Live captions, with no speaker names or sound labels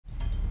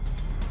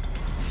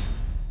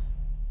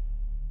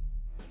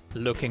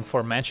Looking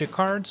for magic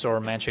cards or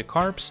magic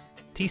carps?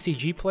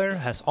 TCG Player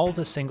has all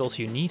the singles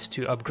you need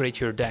to upgrade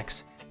your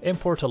decks.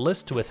 Import a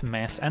list with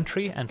mass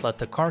entry and let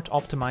the card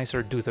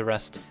optimizer do the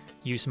rest.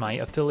 Use my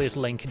affiliate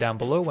link down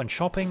below when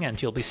shopping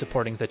and you'll be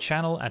supporting the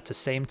channel at the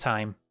same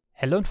time.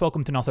 Hello and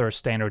welcome to another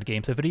Standard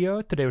Games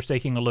video. Today we're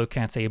taking a look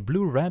at a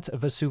blue-red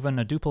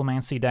Vesuvan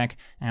Duplimancy deck.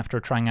 After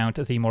trying out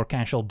the more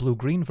casual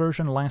blue-green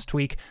version last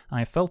week,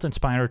 I felt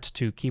inspired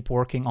to keep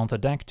working on the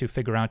deck to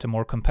figure out a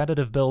more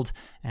competitive build,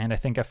 and I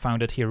think I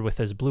found it here with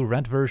this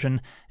blue-red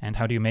version. And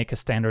how do you make a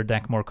standard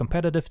deck more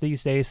competitive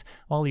these days?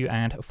 Well, you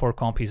add 4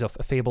 copies of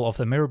Fable of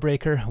the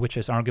Mirrorbreaker, which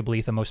is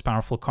arguably the most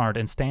powerful card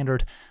in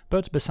Standard,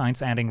 but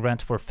besides adding red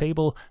for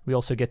Fable, we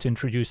also get to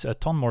introduce a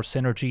ton more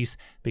synergies,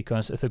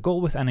 because the goal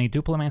with any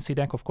Duplimancy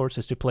deck, of course,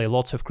 is to play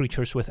lots of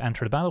creatures with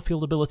enter the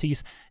battlefield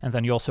abilities, and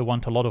then you also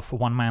want a lot of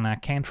 1-mana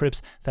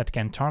cantrips that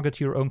can target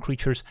your own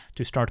creatures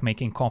to start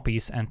making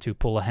copies and to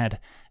pull ahead.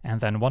 And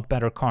then what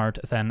better card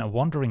than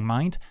Wandering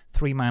Mind,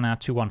 3-mana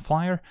 2/1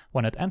 flyer.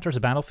 When it enters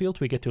the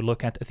battlefield, we get to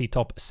look at the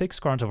top 6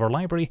 cards of our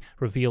library,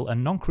 reveal a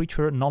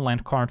non-creature,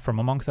 non-land card from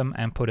among them,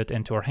 and put it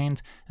into our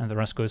hand, and the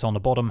rest goes on the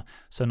bottom.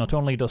 So not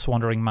only does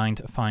Wandering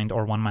Mind find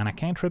our 1-mana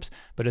cantrips,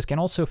 but it can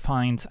also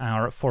find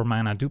our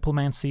 4-mana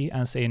Duplimancy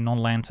as a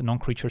non-land,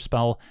 non-creature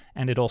spell,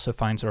 and it also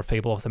finds our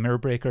Fable of the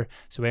Mirrorbreaker.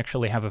 So we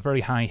actually have a very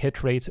high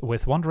hit rate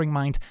with Wandering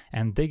Mind,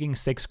 and digging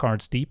 6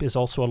 cards deep is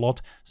also a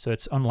lot, so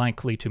it's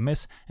unlikely to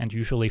miss, and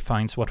usually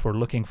finds what we're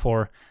looking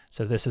for.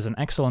 So this is an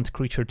excellent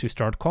creature to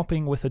start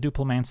copying with the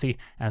Duplimancy,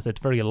 as it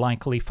very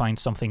likely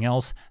finds something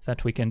else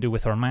that we can do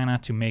with our mana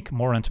to make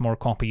more and more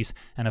copies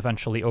and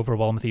eventually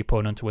overwhelm the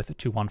opponent with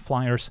 2/1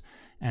 flyers.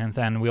 And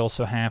then we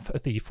also have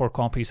the 4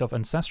 copies of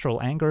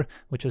Ancestral Anger,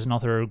 which is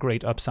another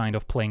great upside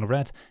of playing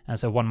red,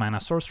 as a 1-mana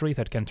sorcery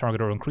that can target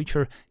our own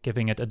creature,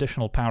 giving it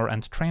additional power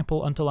and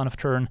trample until end of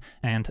turn,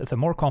 and the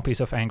more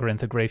copies of Anger in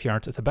the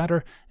graveyard the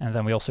better, and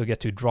then we also get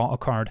to draw a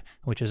card,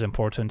 which is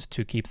important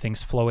to keep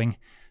things flowing.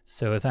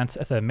 So that's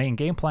the main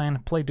game plan: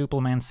 play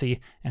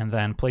Duplimancy, and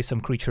then play some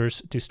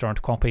creatures to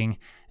start copying.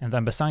 And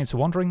then besides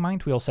Wandering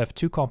Mind, we also have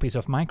 2 copies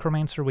of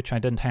Micromancer, which I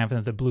didn't have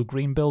in the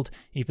blue-green build,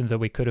 even though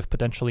we could have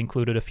potentially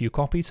included a few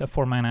copies. A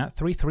 4-mana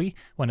 3/3.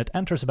 When it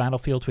enters the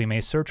battlefield, we may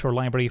search our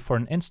library for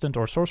an instant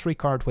or sorcery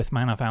card with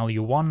mana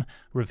value 1,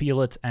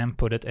 reveal it, and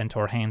put it into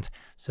our hand.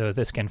 So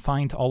this can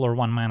find all our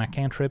 1-mana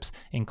cantrips,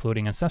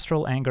 including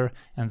Ancestral Anger,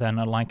 and then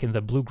like in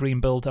the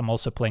blue-green build, I'm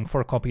also playing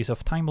 4 copies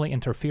of Timely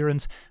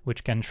Interference,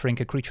 which can shrink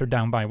a creature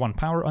down by 1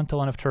 power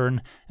until end of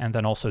turn, and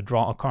then also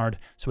draw a card,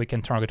 so we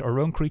can target our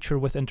own creature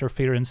with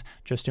Interference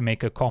just to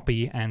make a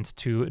copy and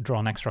to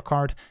draw an extra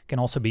card. Can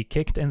also be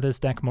kicked in this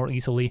deck more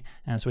easily,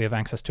 as we have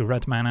access to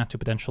red mana to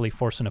potentially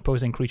force an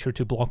opposing creature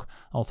to block,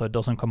 although it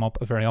doesn't come up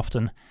very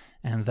often.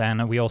 And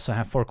then we also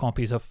have 4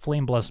 copies of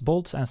Flameblast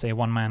Bolt as a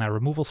 1-mana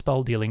removal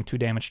spell, dealing 2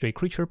 damage to a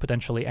creature,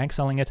 potentially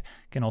exiling it.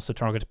 Can also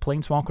target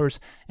planeswalkers,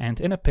 and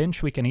in a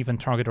pinch we can even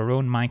target our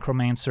own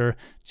Micromancer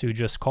to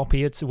just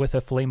copy it with a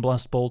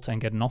Flameblast Bolt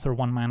and get another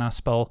 1-mana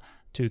spell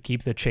to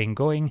keep the chain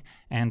going.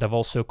 And I've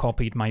also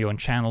copied my own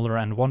Channeler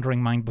and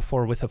Wandering Mind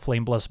before with a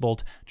Flameblast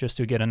Bolt, just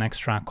to get an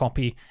extra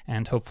copy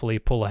and hopefully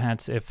pull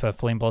ahead if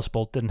Flameblast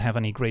Bolt didn't have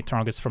any great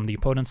targets from the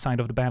opponent's side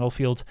of the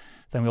battlefield.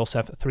 Then we also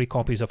have 3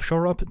 copies of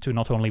Shore Up to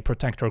not only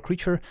protect our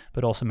creature,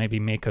 but also maybe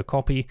make a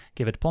copy,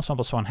 give it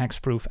 +1/+1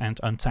 hexproof, and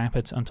untap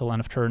it until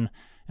end of turn.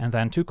 And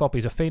then 2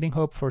 copies of Fading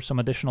Hope for some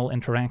additional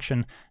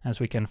interaction, as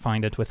we can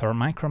find it with our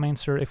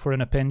Micromancer if we're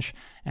in a pinch.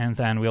 And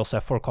then we also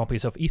have 4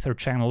 copies of Ether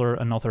Channeler,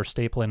 another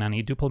staple in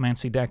any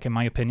Duplimancy deck in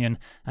my opinion,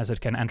 as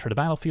it can enter the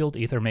battlefield,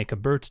 either make a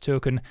bird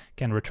token,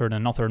 can return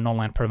another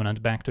non-land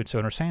permanent back to its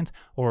owner's hand,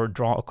 or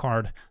draw a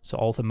card. So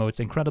all the modes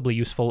incredibly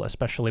useful,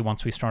 especially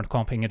once we start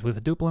copying it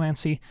with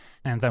Duplimancy.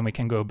 And then we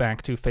can go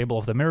back to Fable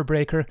of the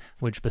Mirrorbreaker,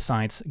 which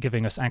besides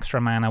giving us extra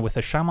mana with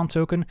a Shaman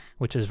token,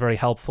 which is very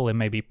helpful in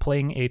maybe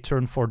playing a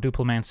turn 4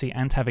 Duplimancy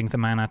and having the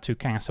mana to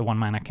cast a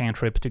 1-mana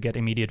cantrip to get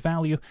immediate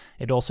value,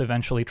 it also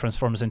eventually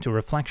transforms into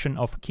Reflection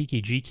of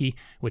Kiki Jiki,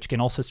 which can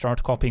also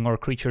start copying our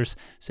creatures.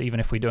 So even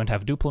if we don't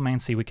have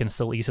Duplimancy, we can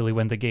still easily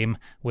win the game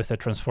with a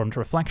transformed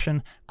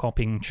Reflection,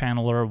 copying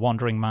Channeler,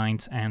 Wandering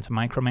Mind, and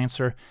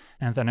Micromancer.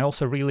 And then I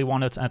also really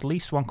wanted at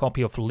least 1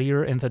 copy of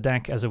Leer in the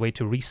deck as a way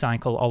to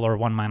recycle all our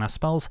 1-mana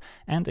spells,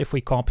 and if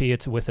we copy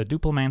it with a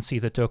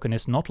Duplimancy, the token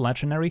is not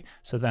legendary,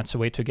 so that's a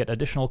way to get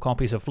additional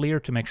copies of Leer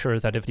to make sure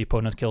that if the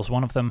opponent kills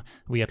one of them,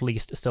 we at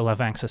least still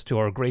have access to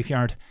our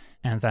graveyard.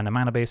 And then the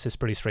mana base is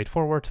pretty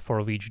straightforward. 4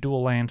 of each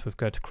dual land, we've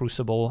got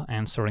Crucible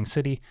and Soaring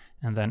City,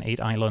 and then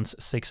 8 islands,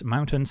 6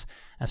 mountains.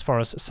 As far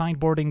as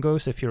sideboarding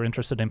goes, if you're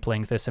interested in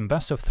playing this in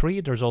best of 3,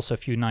 there's also a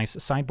few nice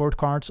sideboard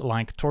cards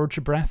like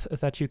Torch Breath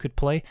that you could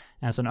play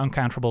as an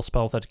uncounterable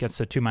spell that gets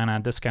a 2-mana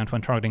discount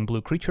when targeting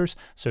blue creatures,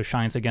 so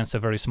shines against a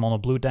very small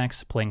blue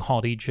decks, playing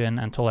Haughty, Djinn,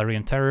 and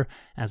Tolarian Terror,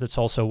 as it's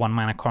also a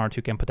 1-mana card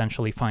you can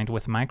potentially find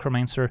with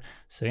Micromancer.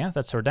 So yeah,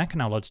 that's our deck.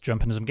 Now let's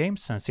jump into some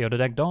games and see how the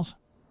deck does.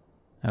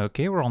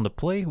 Okay, we're on the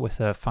play with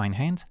a fine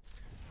hand.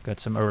 Got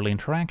some early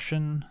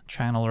interaction,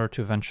 Channeler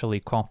to eventually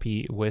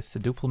copy with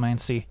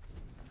Duplimancy,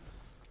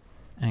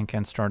 and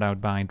can start out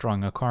by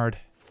drawing a card.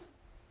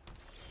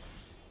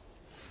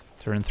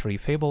 Turn 3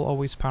 Fable,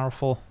 always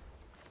powerful.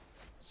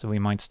 So we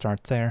might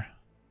start there.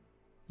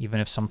 Even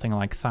if something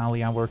like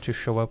Thalia were to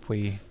show up,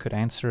 we could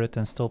answer it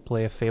and still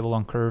play a Fable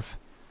on curve.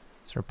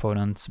 So our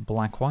opponent's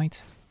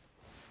black-white.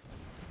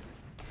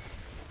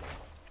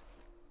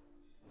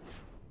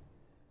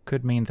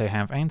 Could mean they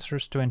have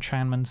answers to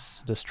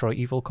enchantments. Destroy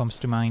Evil comes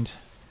to mind.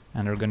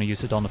 And they're going to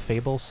use it on the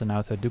Fable, so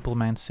now the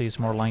Duplimancy is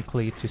more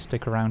likely to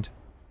stick around.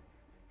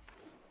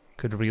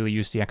 Could really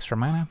use the extra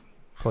mana.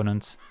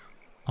 Opponents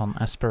on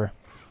Esper.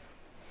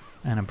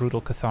 And a Brutal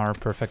Cathar,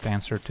 perfect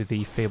answer to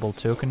the Fable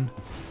token,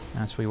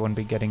 as we won't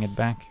be getting it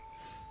back.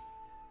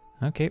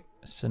 Okay,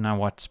 so now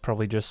what's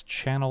probably just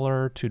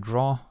Channeler to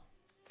draw.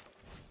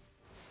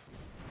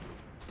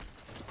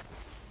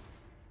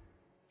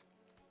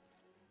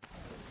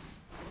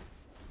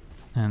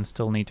 And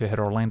still need to hit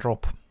our land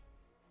drop.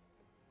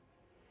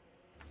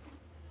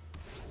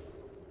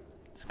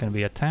 It's going to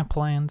be a tap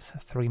land,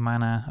 3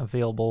 mana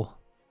available.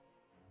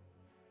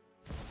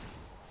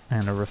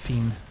 And a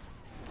Rafine,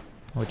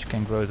 which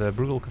can grow the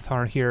Brutal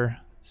Cathar here,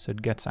 so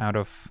it gets out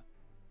of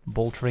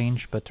bolt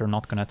range, but they're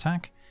not going to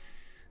attack.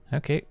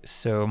 Okay,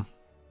 so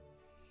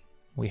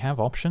we have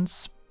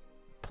options.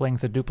 Playing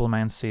the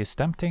Duplimancy is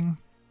tempting.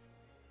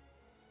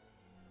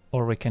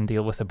 Or we can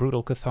deal with the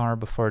Brutal Cathar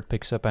before it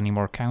picks up any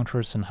more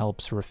counters and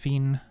helps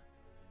Rafine.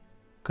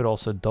 Could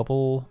also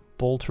double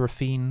bolt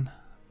Rafine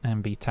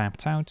and be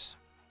tapped out.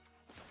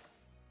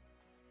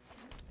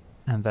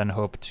 And then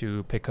hope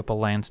to pick up a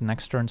land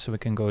next turn so we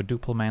can go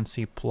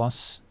Duplimancy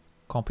plus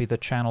copy the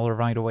Channeler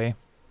right away.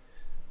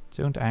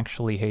 Don't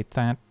actually hate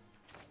that.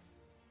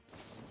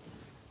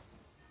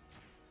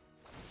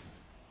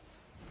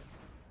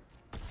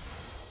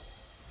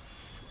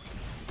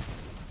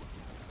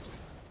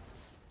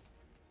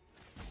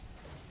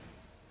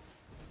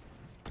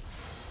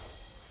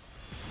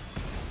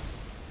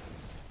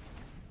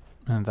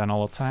 And then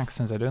I'll attack,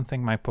 since I don't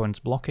think my opponent's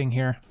blocking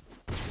here.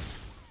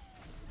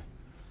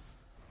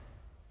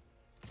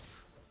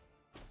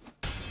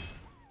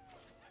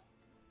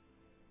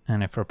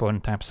 And if our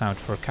opponent taps out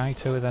for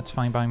Kaito, that's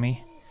fine by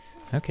me.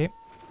 Okay.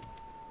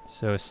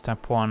 So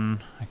step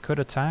 1, I could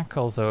attack,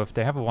 although if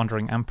they have a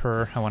Wandering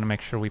Emperor, I want to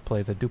make sure we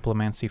play the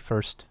Duplimancy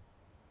first.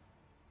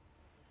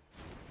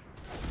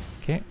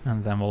 Okay,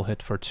 and then we'll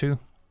hit for 2.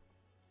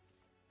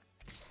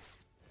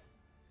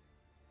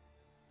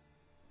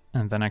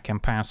 And then I can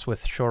pass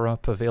with Shore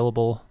Up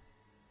available.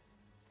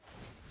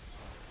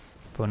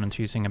 Opponent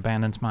using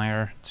Abandoned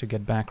Mire to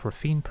get back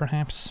Rafine,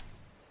 perhaps.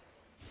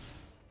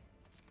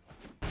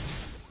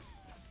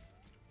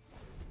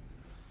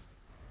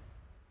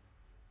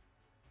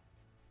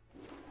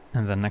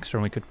 And then next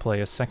turn we could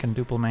play a second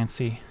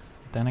Duplimancy.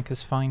 Danik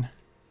is fine.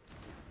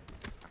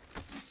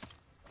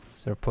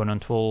 So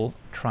opponent will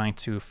try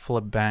to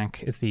flip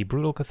back the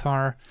Brutal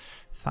Cathar.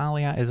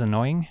 Thalia is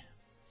annoying.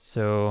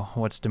 So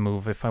what's the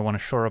move? If I want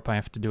to shore up, I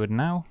have to do it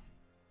now.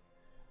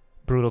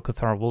 Brutal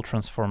Cathar will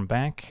transform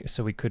back,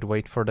 so we could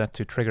wait for that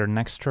to trigger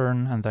next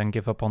turn and then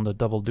give up on the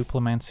double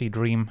Duplimancy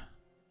dream.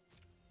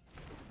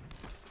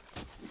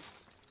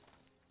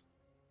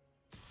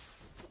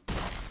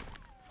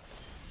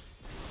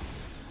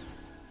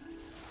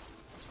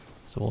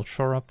 So we'll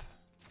shore up.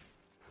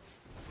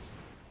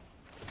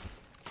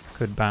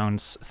 Could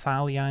bounce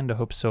Thalia in the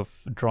hopes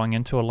of drawing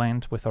into a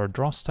land with our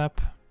draw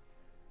step.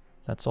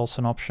 That's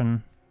also an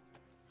option.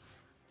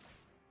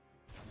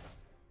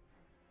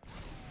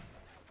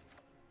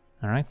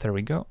 Alright, there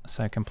we go.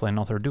 So I can play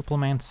another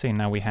Duplimancy.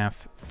 Now we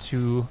have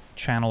 2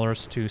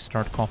 Channelers to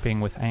start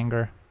copying with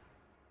Anger.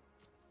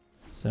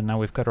 So now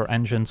we've got our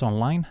engines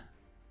online.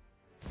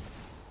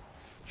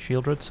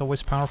 Shieldred's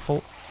always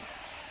powerful,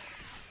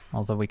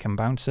 although we can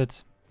bounce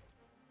it.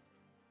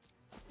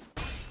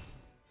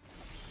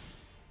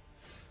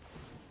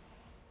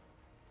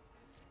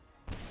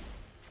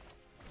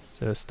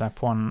 So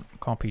step 1,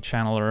 copy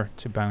Channeler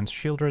to bounce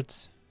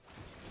Shieldred.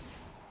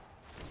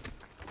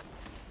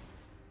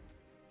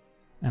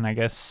 And I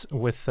guess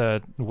with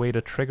the way the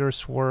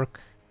triggers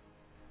work,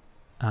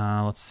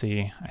 let's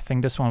see, I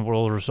think this one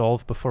will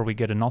resolve before we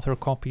get another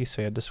copy,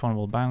 so yeah, this one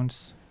will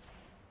bounce.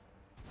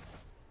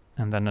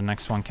 And then the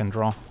next one can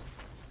draw.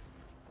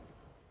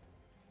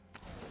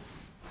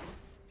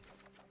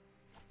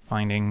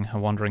 Finding a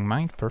Wandering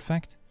Mind,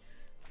 perfect.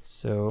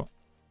 So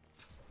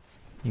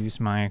use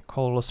my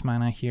colorless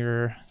mana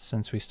here,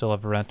 since we still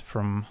have red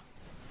from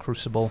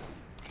Crucible.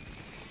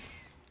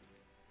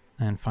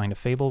 And find a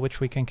Fable which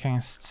we can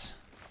cast.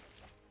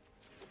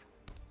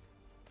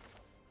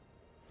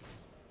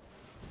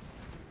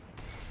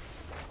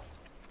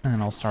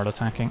 And I'll start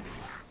attacking.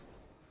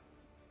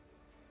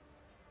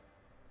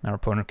 Our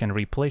opponent can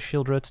replay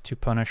Shieldred to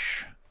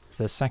punish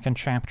the second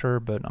chapter,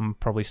 but I'm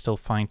probably still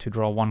fine to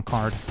draw 1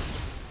 card.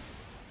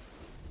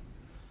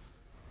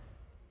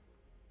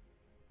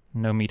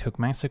 No Meat Hook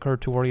Massacre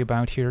to worry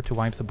about here to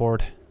wipe the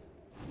board.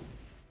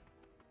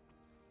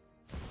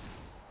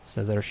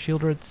 So there's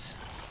Shieldreds.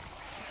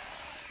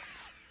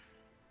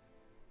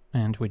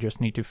 And we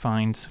just need to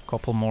find a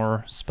couple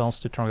more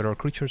spells to target our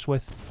creatures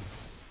with.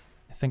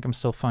 I think I'm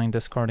still fine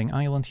discarding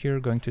Island here,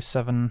 going to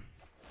 7.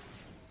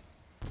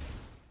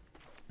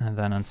 And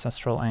then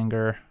Ancestral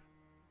Anger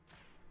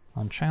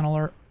on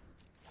Channeler.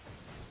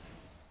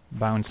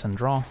 Bounce and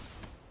draw.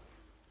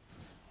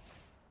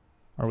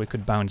 Or we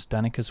could bounce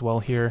Danik as well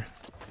here.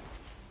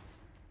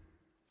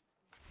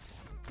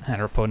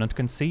 And our opponent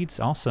concedes.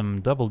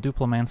 Awesome. Double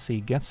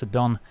Duplimancy gets it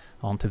done.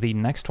 On to the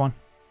next one.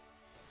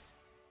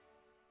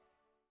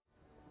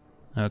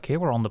 Okay,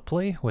 we're on the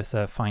play with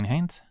a fine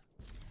hand.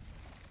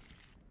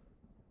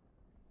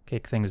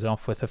 Kick things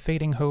off with a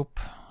Fading Hope.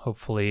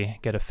 Hopefully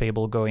get a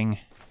Fable going.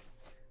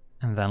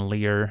 And then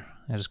Leer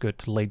is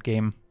good late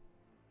game.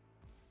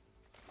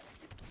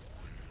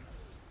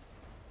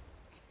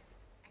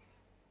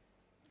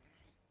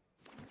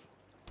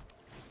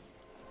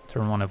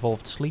 Turn 1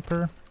 Evolved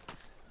Sleeper.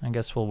 I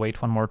guess we'll wait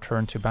one more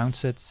turn to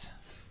bounce it,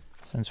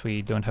 since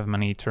we don't have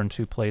many turn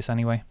 2 plays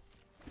anyway.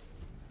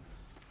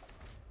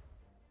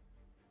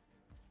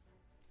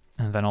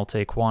 And then I'll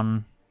take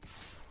 1,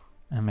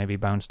 and maybe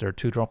bounce their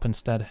 2-drop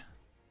instead.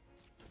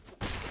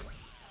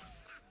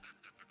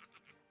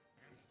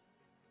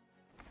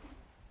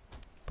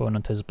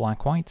 Opponent is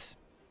black-white.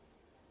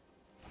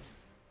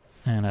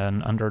 And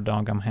an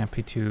underdog, I'm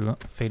happy to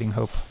Fading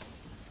Hope.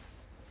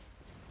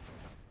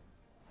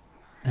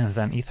 And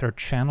then Ether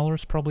Channeler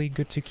is probably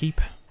good to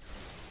keep.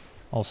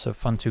 Also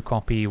fun to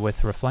copy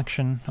with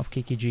Reflection of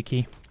Kiki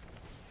Jiki.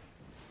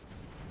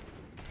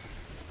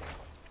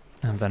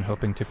 And then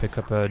hoping to pick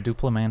up a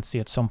Duplimancy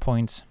at some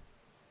point.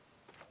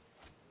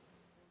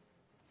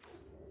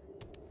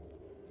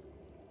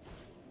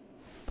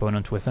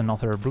 Opponent with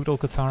another Brutal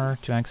Cathar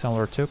to exile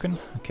our token.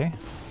 Okay.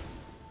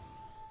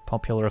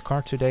 Popular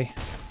card today.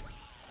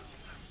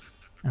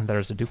 And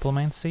there's a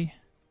Duplimancy.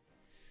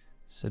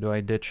 So do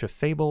I ditch a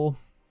Fable?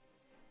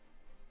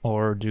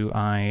 Or do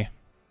I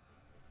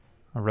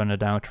run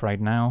it out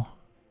right now?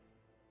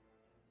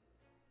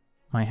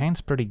 My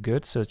hand's pretty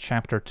good, so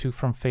Chapter 2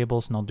 from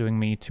Fable's not doing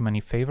me too many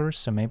favors,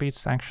 so maybe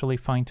it's actually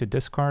fine to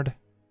discard.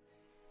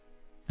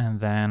 And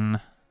then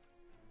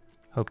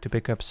hope to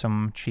pick up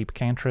some cheap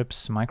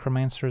cantrips.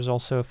 Micromancer is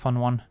also a fun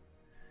one.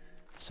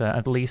 So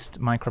at least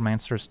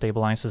Micromancer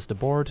stabilizes the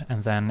board,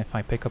 and then if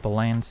I pick up a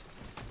land,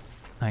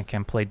 I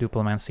can play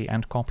Duplimancy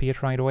and copy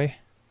it right away.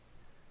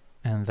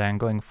 And then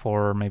going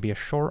for maybe a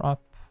Shore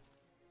Up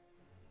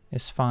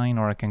is fine,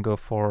 or I can go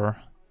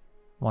for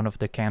one of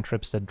the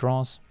cantrips that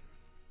draws.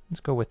 Let's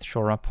go with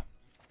Shore Up.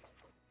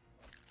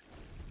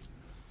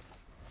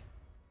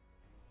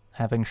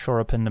 Having Shore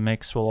Up in the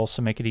mix will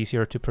also make it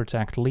easier to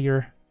protect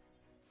Leer.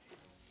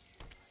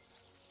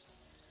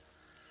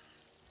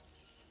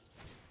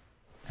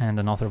 And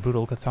another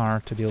Brutal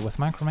Cathar to deal with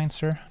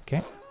Micromancer.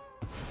 Okay.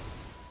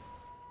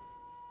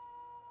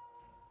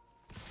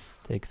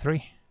 Take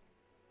 3.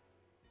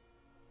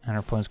 And our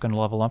opponent's going to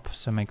level up,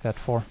 so make that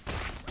 4.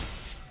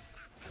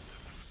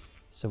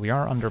 So we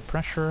are under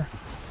pressure,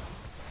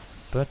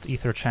 but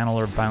Ether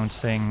Channeler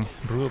bouncing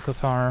Brutal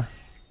Cathar,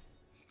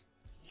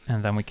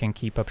 and then we can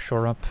keep up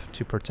Shore Up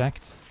to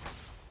protect.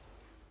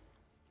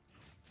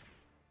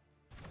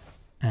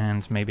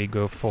 And maybe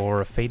go for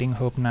a Fading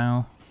Hope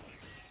now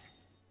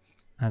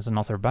as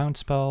another bounce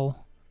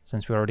spell,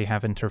 since we already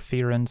have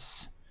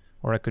Interference,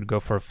 or I could go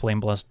for a Flame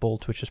Blast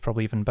Bolt, which is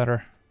probably even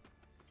better.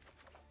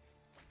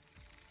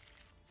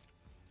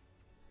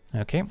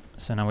 Okay,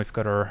 so now we've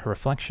got our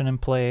Reflection in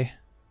play,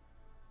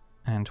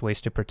 and ways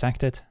to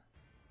protect it.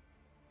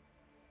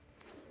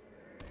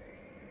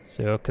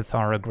 So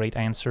Cathar, a great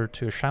answer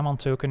to a Shaman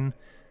token,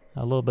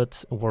 a little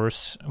bit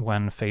worse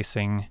when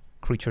facing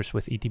creatures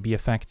with ETB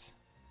effect.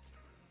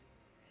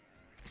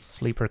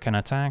 Sleeper can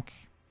attack.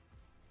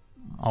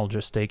 I'll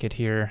just take it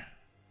here.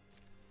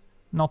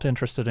 Not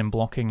interested in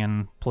blocking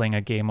and playing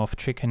a game of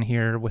chicken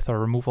here with our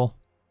removal.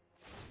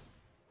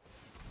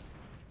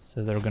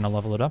 So they're gonna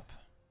level it up.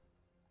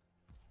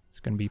 It's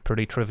gonna be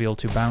pretty trivial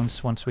to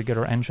bounce once we get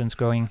our engines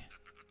going.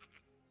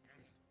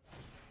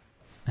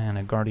 And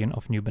a Guardian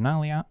of New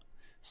Benalia.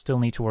 Still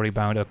need to worry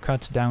about a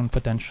cut down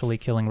potentially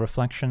killing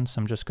Reflections.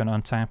 I'm just gonna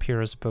untap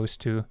here as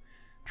opposed to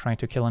trying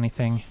to kill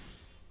anything.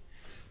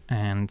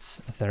 And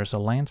there's a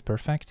land,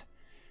 perfect.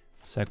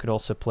 So I could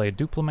also play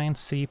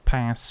Duplimancy,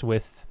 pass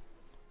with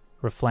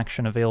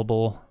Reflection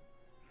available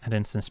at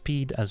instant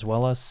speed, as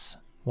well as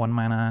 1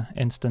 mana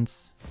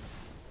instants.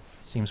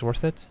 Seems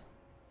worth it.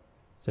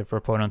 So if our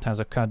opponent has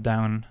a cut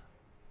down,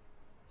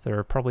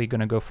 they're probably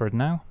gonna go for it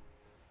now.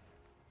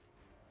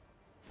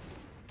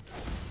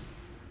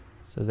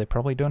 So they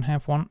probably don't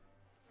have one.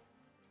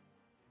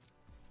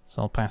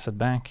 So I'll pass it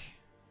back.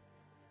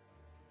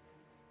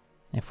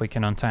 If we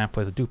can untap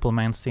with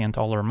Duplimancy and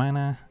all our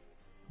mana,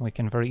 we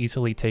can very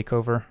easily take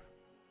over.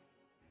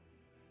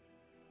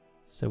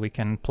 So we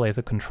can play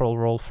the control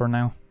role for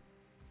now.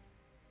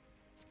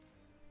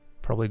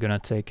 Probably gonna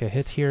take a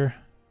hit here.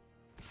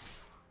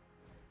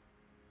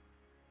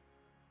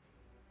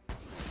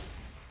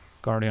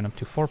 Guardian up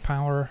to 4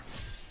 power.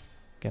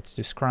 Gets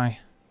to scry.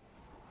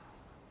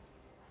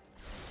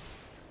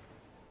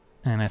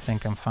 And I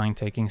think I'm fine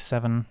taking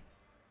 7.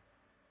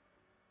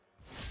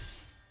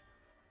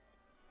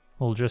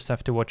 We'll just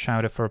have to watch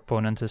out if our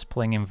opponent is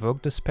playing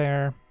Invoke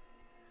Despair.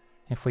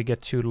 If we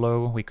get too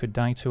low, we could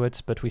die to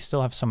it, but we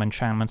still have some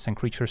enchantments and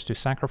creatures to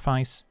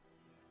sacrifice.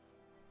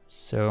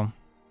 So,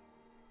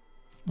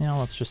 yeah,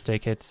 let's just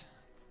take it.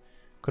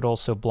 Could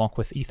also block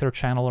with Ether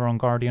Channeler on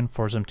Guardian,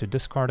 force him to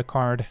discard a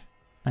card,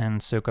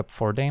 and soak up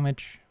 4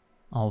 damage.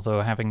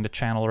 Although having the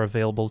Channeler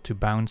available to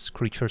bounce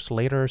creatures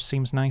later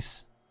seems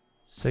nice.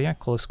 So yeah,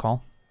 close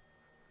call.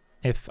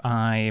 If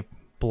I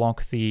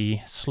block the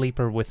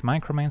Sleeper with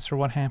Micromancer,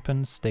 what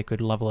happens? They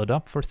could level it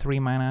up for 3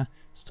 mana,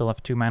 still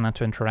have 2 mana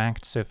to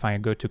interact, so if I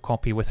go to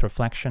copy with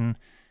Reflection,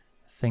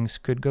 things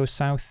could go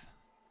south.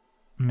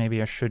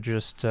 Maybe I should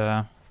just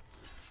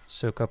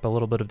soak up a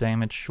little bit of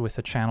damage with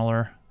a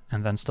Channeler,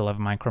 and then still have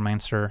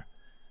Micromancer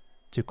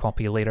to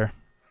copy later.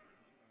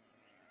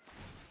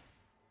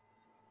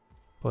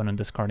 Opponent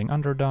discarding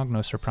Underdog,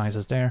 no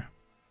surprises there.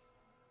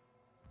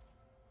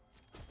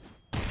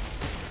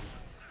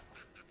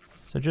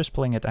 So just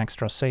playing it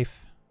extra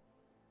safe.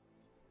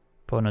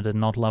 Opponent did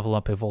not level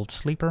up Evolved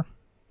Sleeper,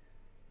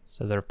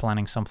 so they're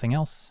planning something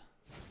else.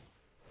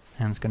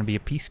 And it's going to be a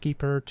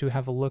Peacekeeper to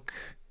have a look,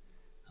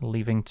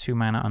 leaving 2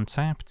 mana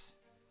untapped.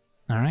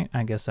 Alright,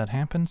 I guess that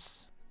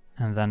happens.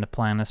 And then the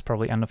plan is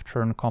probably end of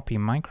turn copy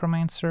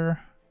Micromancer.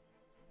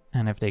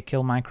 And if they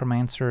kill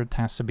Micromancer, it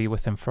has to be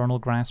with Infernal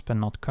Grasp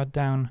and not Cut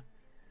Down.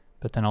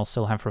 But then I'll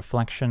still have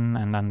Reflection,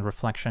 and then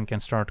Reflection can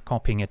start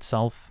copying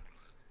itself,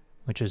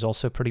 which is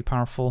also pretty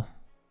powerful.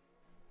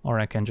 Or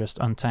I can just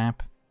untap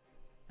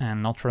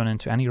and not run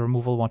into any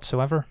removal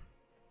whatsoever.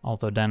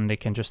 Although then they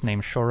can just name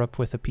Shore Up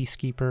with a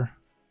Peacekeeper.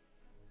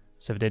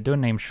 So if they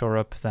don't name Shore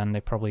Up, then they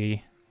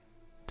probably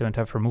don't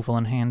have removal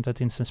in hand at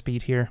instant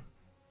speed here.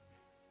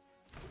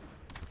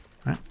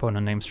 Alright,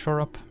 opponent names Shore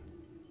Up.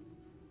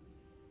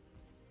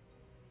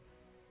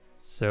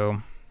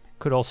 So,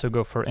 could also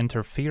go for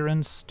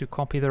Interference to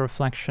copy the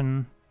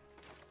Reflection.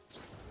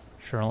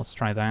 Sure, let's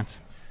try that.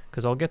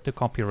 Because I'll get the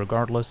copy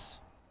regardless.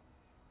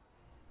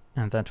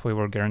 And that way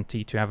we're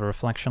guaranteed to have a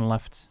Reflection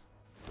left.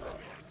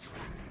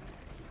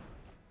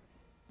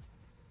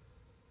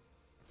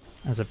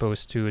 As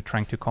opposed to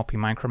trying to copy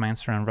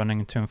Micromancer and running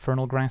into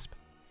Infernal Grasp.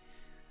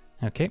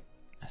 Okay,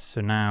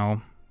 so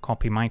now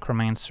copy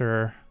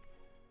Micromancer,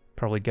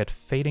 probably get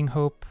Fading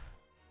Hope.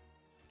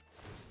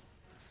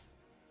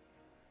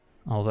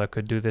 Although I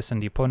could do this in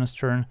the opponent's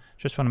turn.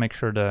 Just want to make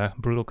sure the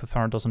Brutal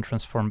Cathar doesn't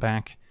transform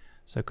back.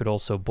 So I could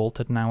also bolt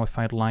it now if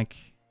I'd like.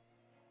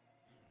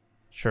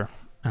 Sure,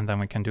 and then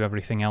we can do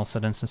everything else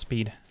at instant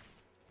speed.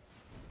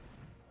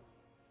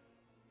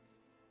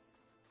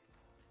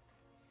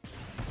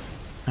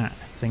 I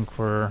think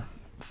we're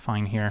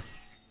fine here.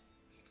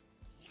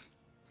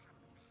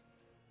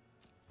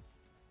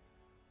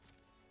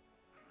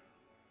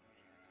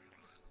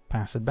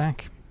 Pass it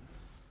back.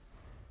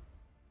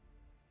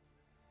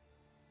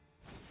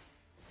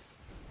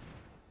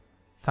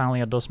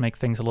 Thalia does make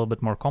things a little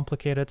bit more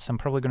complicated, so I'm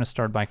probably going to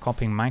start by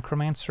copying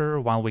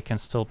Micromancer while we can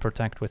still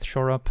protect with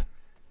Shore Up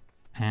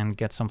and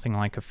get something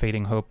like a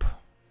Fading Hope.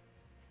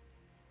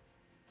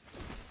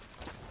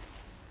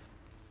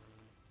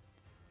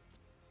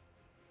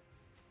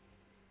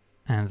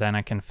 And then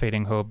I can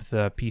Fading Hope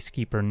the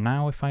Peacekeeper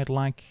now if I'd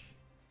like.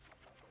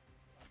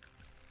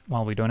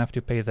 While we don't have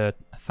to pay the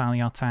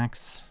Thalia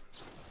tax,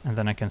 and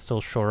then I can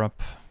still Shore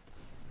Up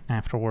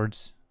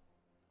afterwards.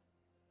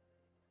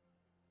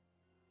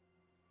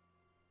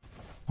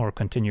 Or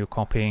continue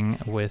copying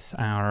with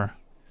our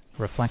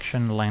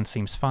Reflection. Land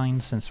seems fine,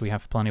 since we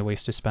have plenty of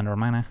ways to spend our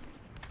mana.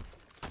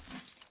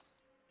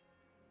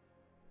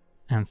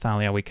 And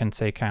Thalia we can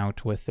take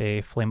out with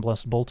a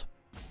Flameblast Bolt.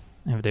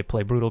 If they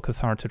play Brutal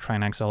Cathar to try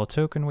and exile a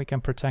token, we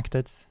can protect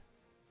it.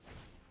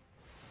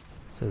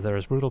 So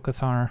there's Brutal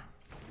Cathar.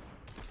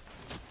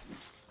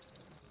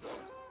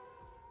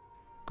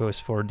 Goes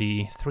for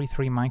the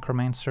 3/3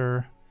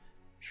 Micromancer.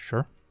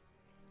 Sure.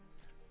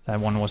 That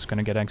one was going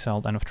to get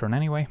exiled end of turn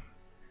anyway.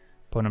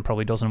 Opponent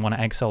probably doesn't want to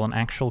exile an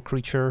actual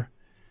creature,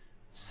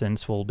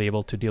 since we'll be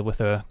able to deal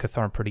with a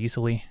Cathar pretty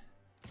easily.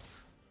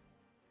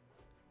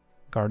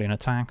 Guardian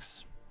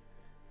attacks.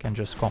 Can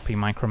just copy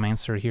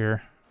Micromancer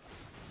here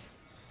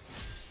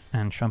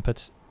and chump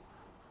it.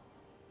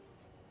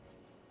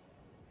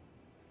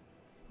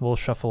 We'll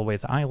shuffle away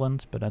the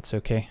island, but that's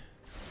okay.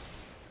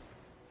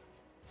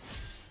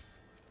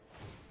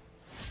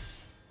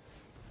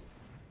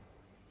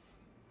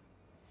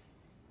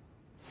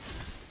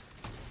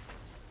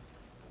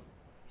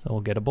 So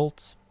we'll get a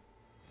bolt.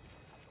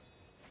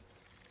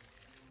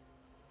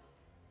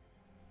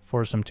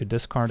 Force them to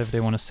discard if they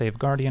want to save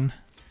Guardian.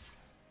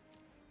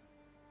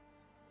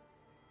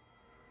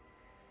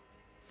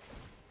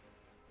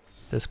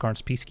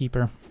 Discards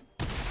Peacekeeper.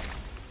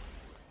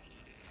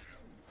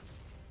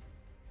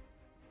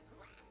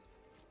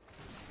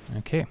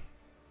 Okay.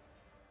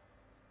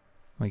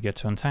 We get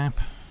to untap.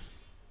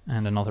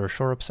 And another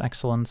Shore Up's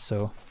excellent,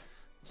 so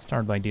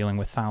start by dealing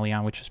with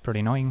Thalia, which is pretty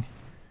annoying.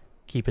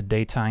 Keep it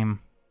daytime.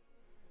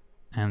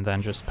 And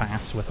then just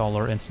pass with all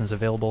our instants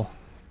available.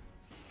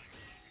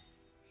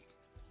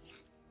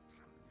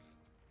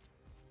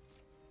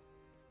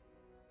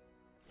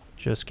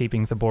 Just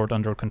keeping the board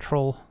under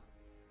control.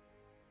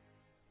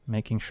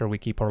 making sure we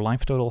keep our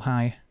life total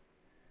high,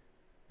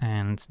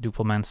 and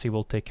Duplimancy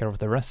will take care of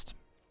the rest.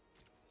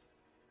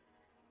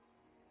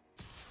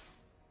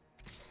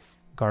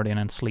 Guardian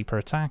and Sleeper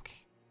attack.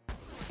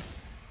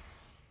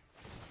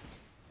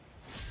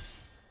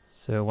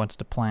 So what's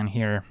the plan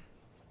here?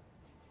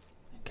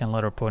 Can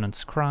let our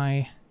opponents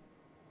cry.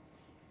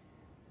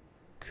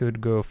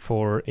 Could go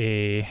for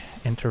a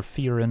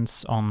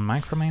interference on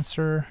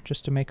Micromancer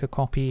just to make a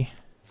copy.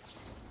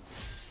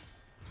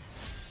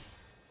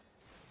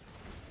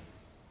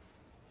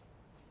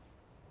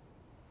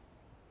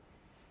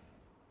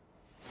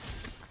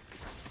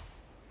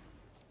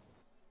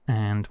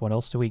 And what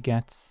else do we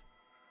get?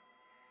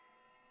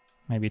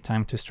 Maybe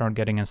time to start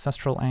getting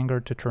Ancestral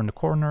Anger to turn the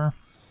corner.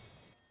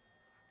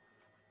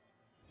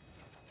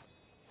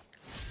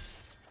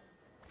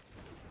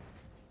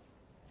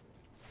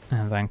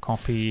 And then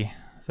copy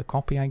the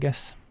copy, I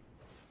guess.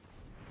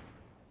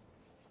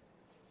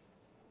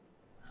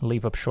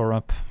 Leave up Shore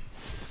Up,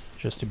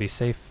 just to be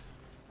safe.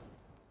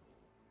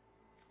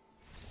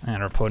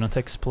 And our opponent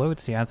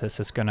explodes. Yeah, this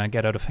is gonna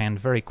get out of hand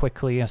very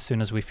quickly as soon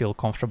as we feel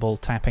comfortable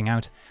tapping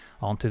out.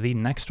 On to the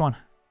next one.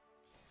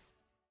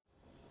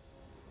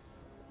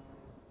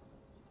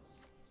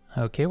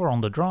 Okay, we're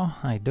on the draw.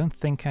 I don't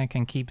think I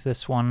can keep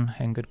this one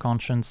in good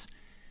conscience.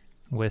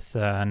 With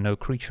no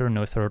creature,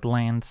 no third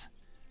land.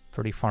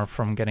 Pretty far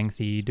from getting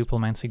the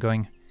Duplimancy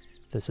going.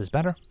 This is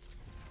better.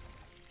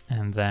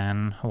 And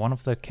then one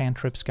of the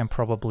cantrips can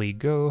probably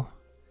go.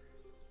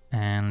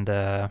 And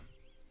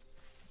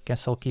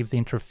guess I'll keep the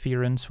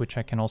Interference, which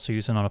I can also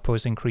use on an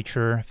opposing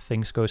creature if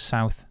things go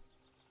south.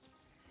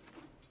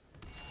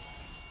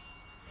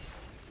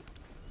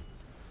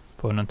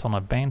 Opponent on a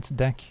banned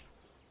deck.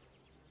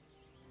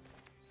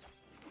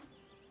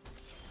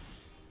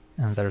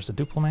 And there's a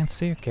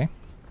Duplimancy, okay.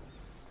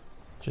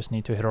 Just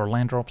need to hit our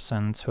land drops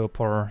and hope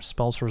our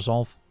spells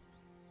resolve.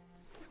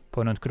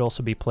 Opponent could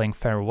also be playing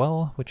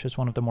Farewell, which is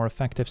one of the more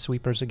effective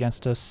sweepers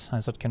against us,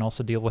 as it can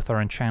also deal with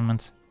our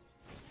enchantment.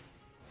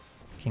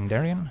 King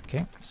Darien,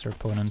 okay. Is our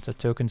opponent a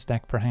tokens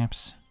deck,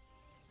 perhaps?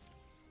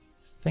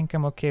 Think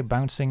I'm okay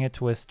bouncing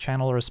it with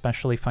Channeler,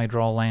 especially if I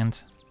draw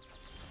land.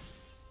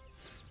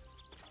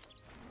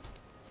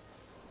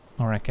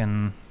 Or I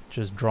can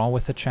just draw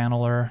with the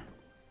Channeler,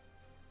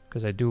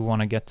 because I do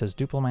want to get this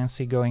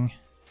Duplimancy going.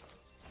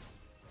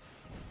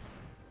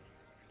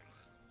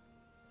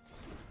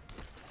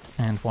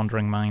 And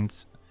Wandering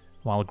Mind,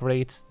 while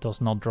great, does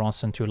not draw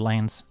us into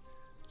lands,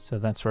 so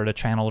that's where the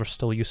Channeler is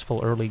still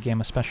useful early game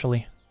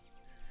especially.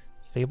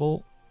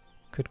 Fable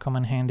could come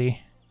in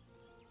handy.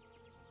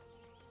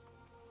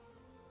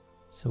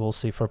 So we'll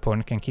see if our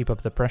opponent can keep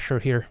up the pressure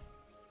here.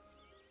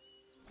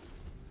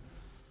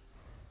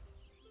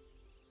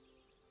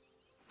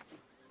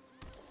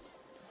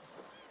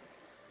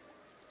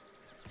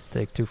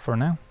 Take 2 for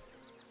now.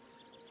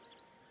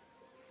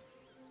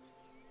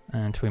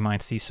 And we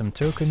might see some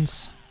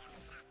tokens.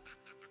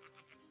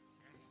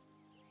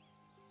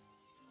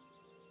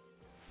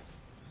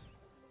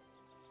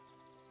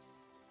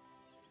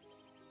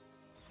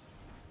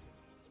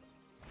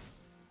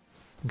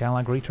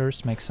 Gala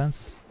Greeters makes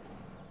sense.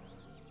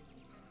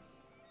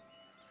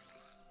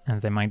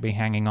 And they might be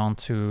hanging on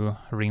to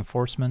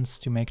reinforcements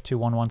to make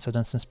 2/1/1s at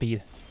instant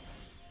speed.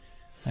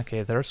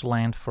 Okay, there's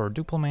land for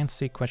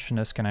Duplimancy. Question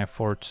is, can I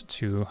afford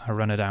to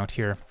run it out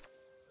here?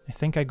 I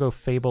think I go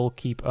Fable,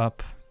 keep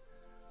up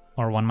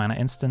our 1-mana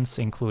instants,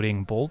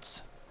 including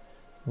Bolt,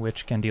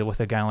 which can deal with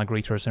the Gala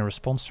Greeters in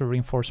response to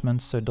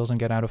reinforcements, so it doesn't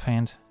get out of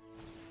hand.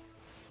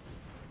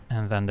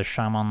 And then the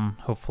Shaman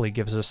hopefully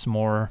gives us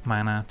more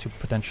mana to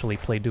potentially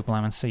play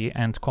Duplimancy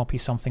and copy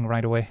something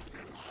right away.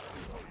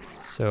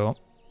 So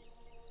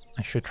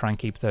I should try and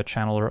keep the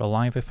Channeler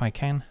alive if I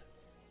can.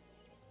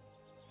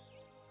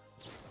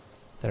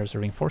 There's the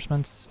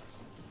reinforcements,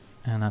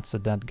 and that's the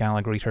dead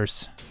Gala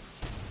Greeters.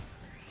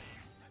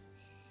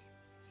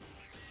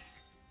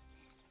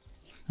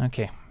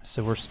 Okay,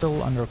 so we're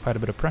still under quite a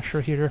bit of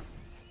pressure here,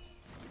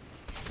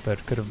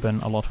 but could have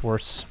been a lot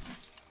worse.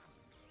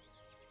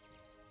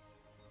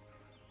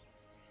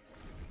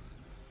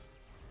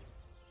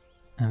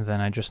 And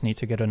then I just need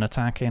to get an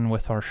attack in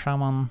with our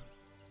Shaman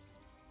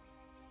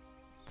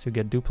to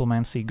get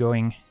Duplimancy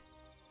going.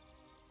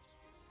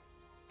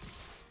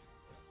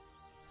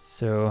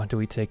 So, do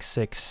we take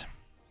 6?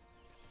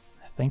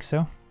 I think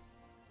so.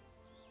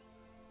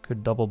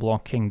 Could double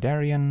block King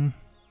Darien.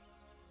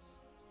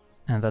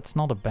 And that's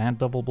not a bad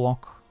double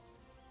block.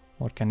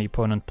 What can the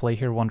opponent play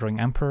here? Wandering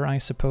Emperor, I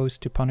suppose,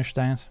 to punish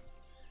that.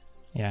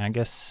 Yeah, I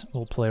guess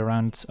we'll play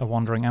around a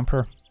Wandering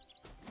Emperor.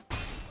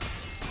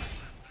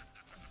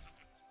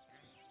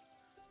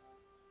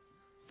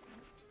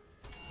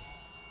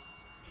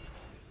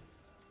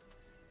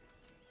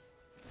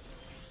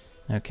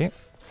 Okay.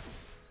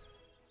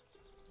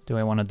 Do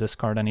I want to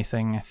discard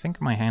anything? I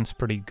think my hand's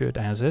pretty good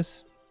as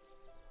is.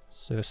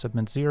 So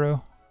submit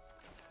 0.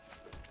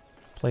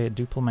 Play a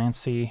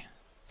Duplimancy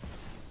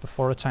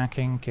before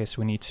attacking, in case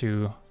we need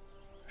to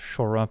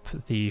shore up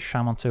the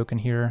Shaman token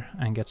here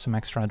and get some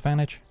extra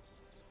advantage.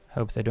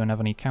 Hope they don't have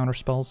any counter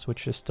spells,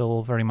 which is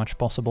still very much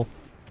possible.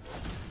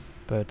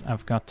 but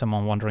I've got them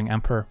on Wandering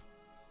Emperor.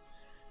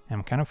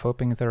 I'm kind of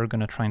hoping they're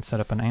gonna try and set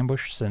up an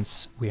ambush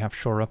since we have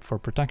Shore Up for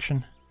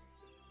protection.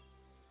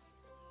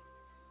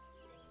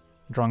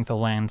 Drawing the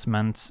land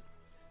meant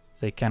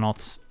they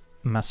cannot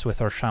mess with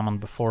our Shaman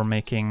before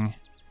making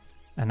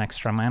an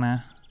extra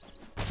mana,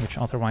 which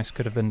otherwise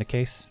could have been the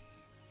case.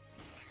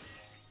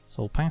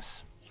 So we'll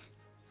pass.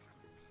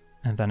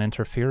 And then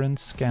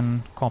Interference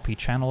can copy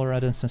Channeler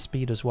at instant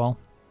speed as well.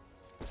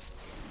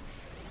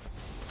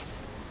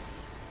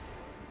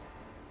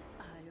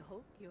 I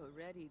hope you're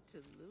ready to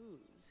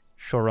lose.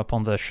 Shore Up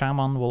on the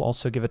Shaman will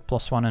also give it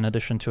 +1 in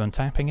addition to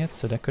untapping it,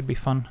 so that could be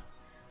fun.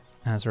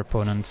 As our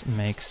opponent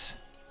makes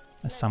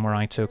a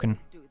Samurai token.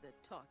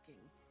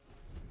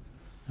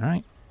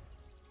 Alright.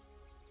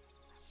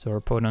 So our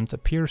opponent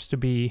appears to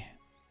be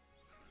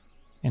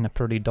in a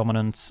pretty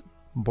dominant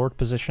board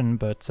position,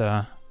 but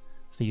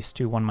these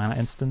 2 1-mana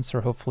instants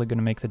are hopefully going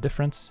to make the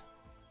difference.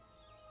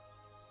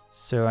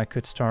 So I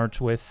could start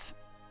with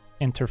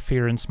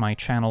Interference, my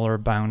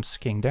Channeler, bounce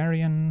King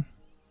Darien.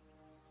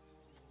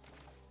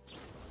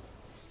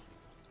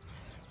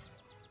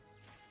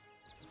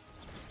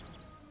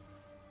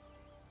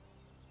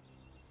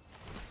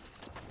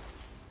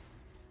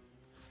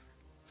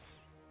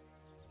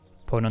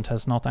 Opponent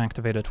has not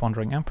activated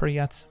Wandering Emperor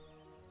yet,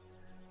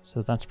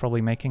 so that's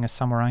probably making a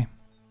Samurai.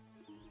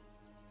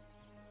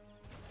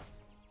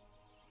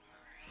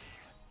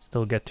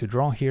 Still get to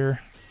draw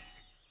here.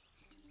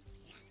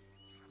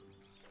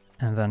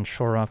 And then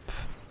Shore Up,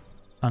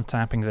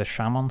 untapping the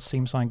Shaman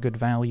seems like good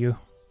value.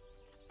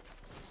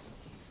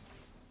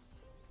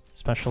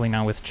 Especially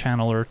now with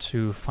Channeler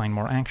to find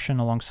more action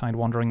alongside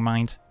Wandering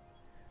Mind.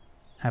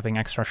 Having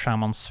extra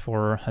Shamans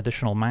for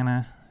additional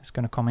mana is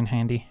going to come in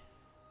handy.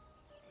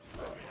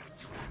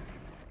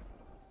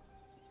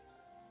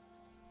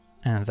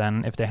 And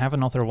then if they have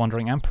another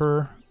Wandering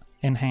Emperor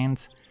in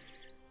hand,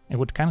 it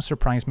would kind of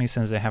surprise me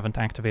since they haven't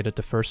activated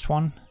the first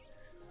one,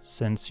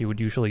 since you would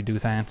usually do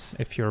that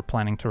if you're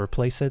planning to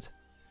replace it.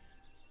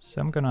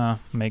 So I'm gonna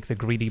make the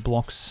greedy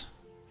blocks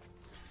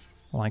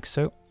like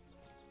so.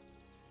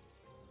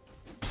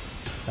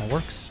 That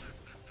works.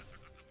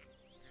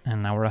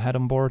 And now we're ahead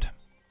on board.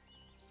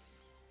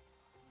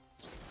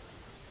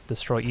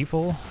 Destroy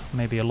Evil,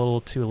 maybe a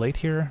little too late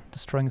here,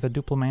 destroying the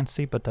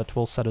Duplimancy, but that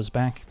will set us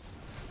back.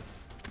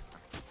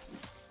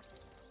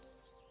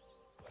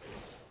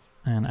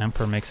 And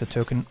Emperor makes a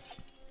token.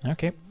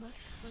 Okay.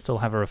 Still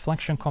have a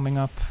Reflection coming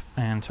up,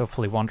 and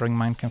hopefully Wandering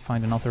Mind can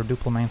find another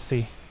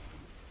Duplimancy.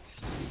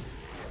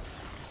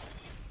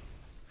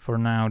 For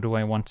now, do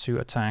I want to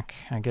attack?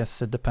 I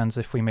guess it depends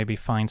if we maybe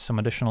find some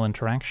additional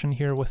interaction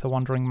here with the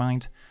Wandering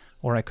Mind,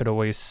 or I could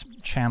always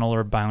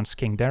Channeler bounce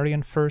King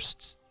Darien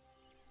first,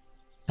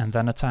 and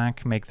then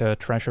attack, make the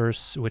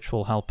treasures, which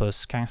will help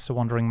us cast the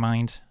Wandering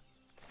Mind.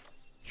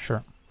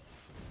 Sure.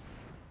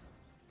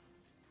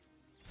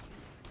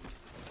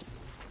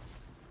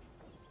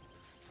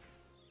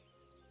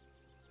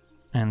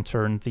 And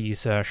turn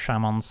these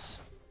Shamans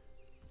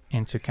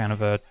into kind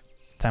of a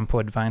tempo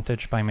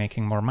advantage by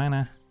making more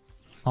mana.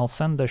 I'll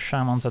send the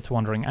Shamans at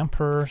Wandering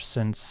Emperor,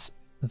 since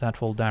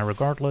that will die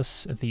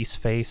regardless. These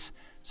face,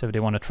 so if they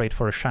want to trade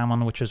for a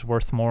Shaman, which is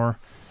worth more,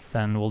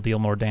 then we'll deal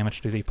more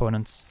damage to the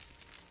opponents.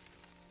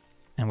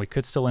 And we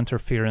could still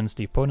Interference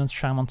the opponent's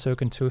Shaman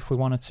token too if we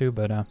wanted to,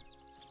 but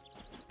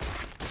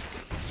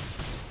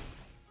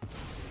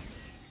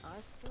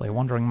play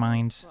Wandering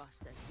Mind.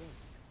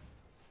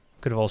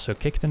 Could have also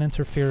kicked an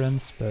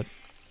Interference, but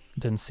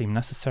didn't seem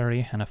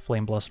necessary, and a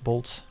Flame Blast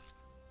Bolt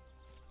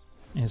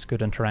is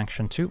good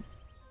interaction too.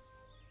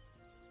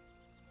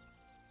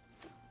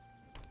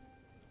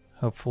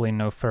 Hopefully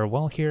no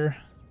Farewell here,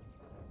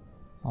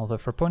 although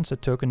for opponents a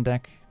token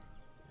deck,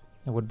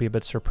 it would be a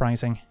bit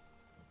surprising.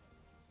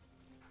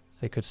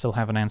 They could still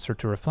have an answer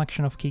to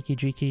Reflection of Kiki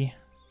Jiki.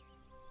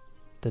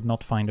 Did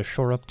not find a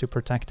Shore Up to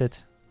protect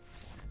it.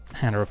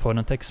 And our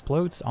opponent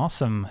explodes,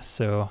 awesome!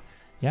 So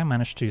yeah,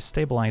 managed to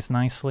stabilize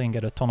nicely and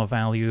get a ton of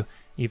value,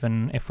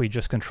 even if we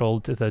just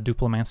controlled the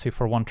Duplimancy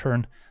for one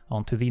turn.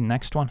 On to the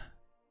next one.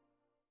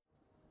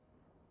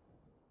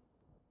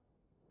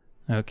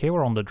 Okay,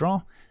 we're on the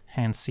draw.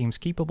 Hand seems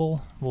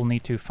keepable. We'll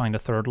need to find a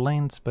third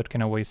land, but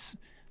can always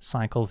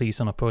cycle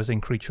these on opposing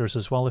creatures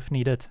as well if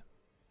needed.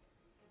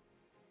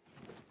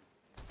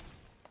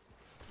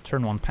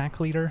 Turn 1 Pack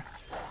Leader.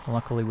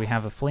 Luckily we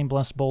have a Flame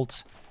Blast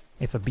Bolt.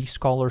 If a Beast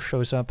Caller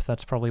shows up,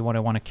 that's probably what I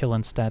want to kill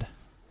instead.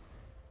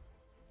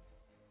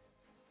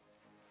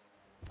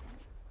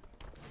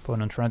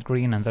 Opponent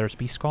red-green, and there's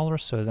Beast Caller,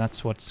 so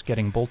that's what's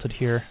getting bolted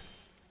here.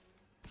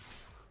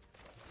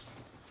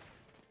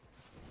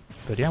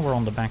 But yeah, we're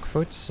on the back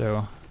foot,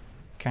 so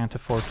can't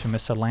afford to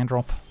miss a land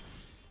drop.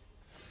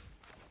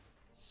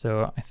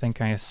 So I think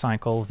I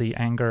cycle the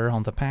Anger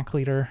on the Pack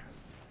Leader,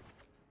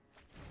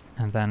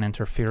 and then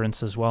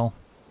Interference as well.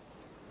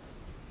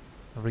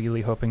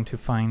 Really hoping to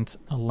find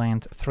a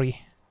land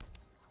 3.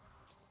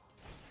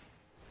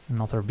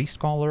 Another Beast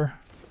Caller.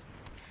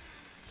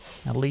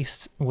 At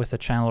least with a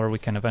Channeler we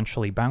can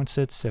eventually bounce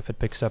it, so if it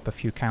picks up a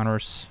few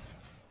counters,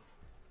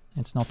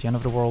 it's not the end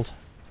of the world.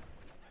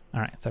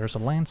 Alright, there's a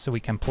land, so we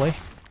can play.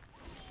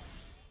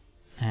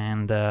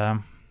 And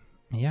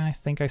yeah, I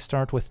think I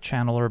start with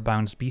Channeler,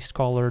 bounce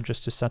Beastcaller,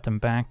 just to set them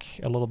back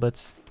a little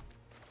bit.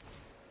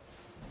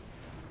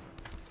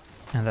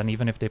 And then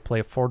even if they play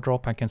a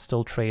 4-drop, I can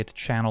still trade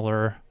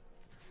Channeler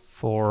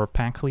for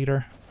Pack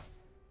Leader.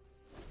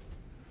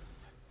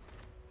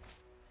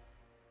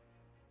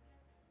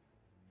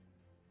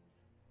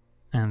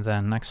 And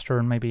then next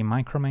turn maybe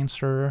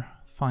Micromancer,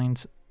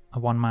 find a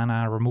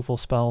 1-mana removal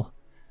spell.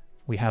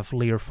 We have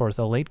Leer for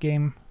the late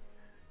game,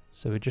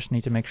 so we just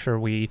need to make sure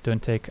we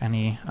don't take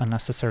any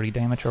unnecessary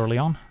damage early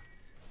on.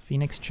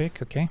 Phoenix Chick,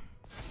 okay.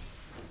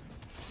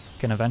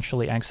 Can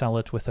eventually exile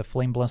it with a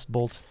Flame Blast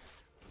Bolt.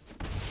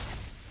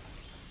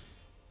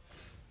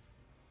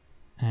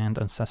 And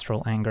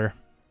Ancestral Anger.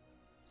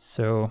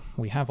 So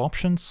we have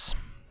options.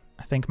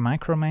 I think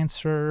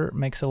Micromancer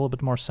makes a little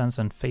bit more sense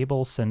than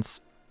Fable, since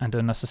I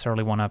don't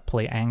necessarily want to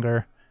play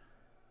Anger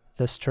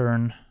this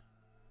turn,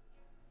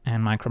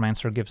 and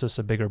Micromancer gives us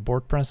a bigger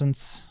board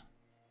presence.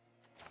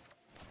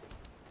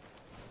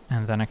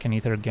 And then I can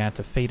either get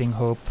a Fading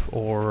Hope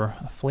or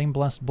a Flame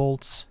Blast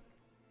Bolt.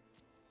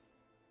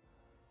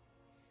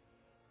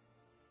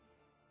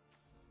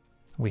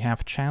 We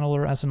have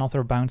Channeler as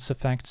another bounce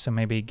effect, so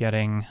maybe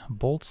getting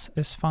Bolts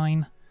is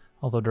fine.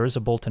 Although there is a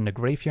Bolt in the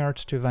graveyard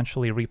to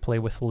eventually replay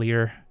with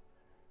Leer,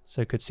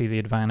 so I could see the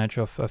advantage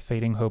of a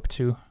Fading Hope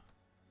too.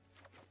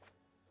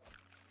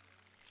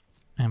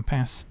 And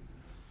pass.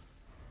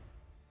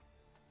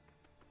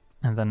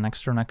 And then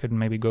next turn I could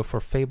maybe go for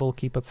Fable,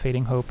 keep up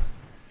Fading Hope.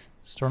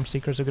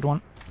 Stormseeker's a good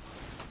one.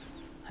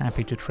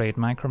 Happy to trade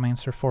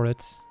Micromancer for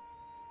it.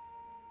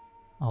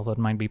 Although it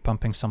might be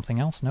pumping something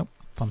else. Nope,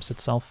 pumps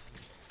itself.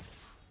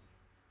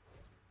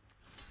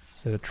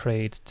 So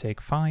trade,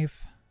 take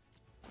 5.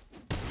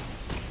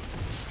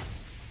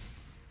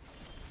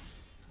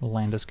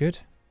 Land is good.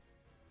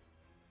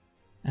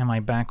 Am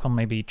I back on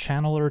maybe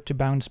Channeler to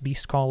bounce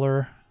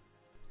Beastcaller?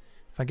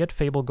 If I get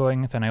Fable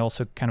going, then I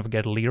also kind of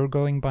get Leer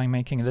going by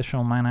making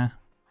additional mana.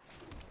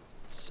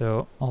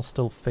 So I'll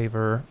still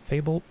favor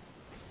Fable.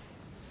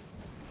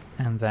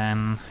 And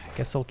then I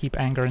guess I'll keep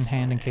Anger in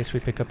hand in case we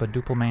pick up a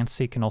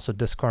Duplimancy. Can also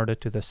discard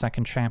it to the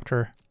second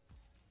chapter.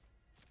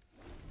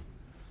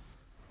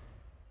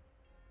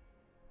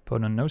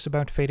 Opponent knows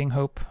about Fading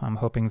Hope. I'm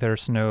hoping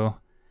there's no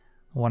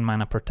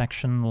 1-mana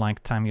protection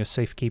like Tamiyo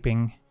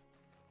Safekeeping.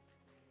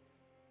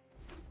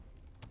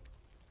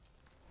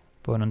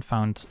 Opponent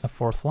found a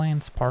 4th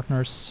land,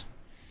 Partners.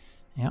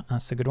 Yeah,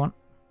 that's a good one.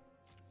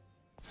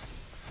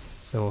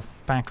 So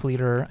Pack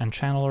Leader and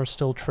Channeler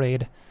still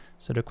trade.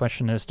 So the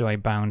question is, do I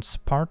bounce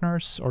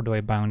Partners or do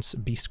I bounce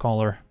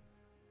Beastcaller?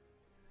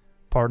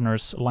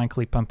 Partners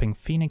likely pumping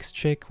Phoenix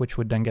Chick, which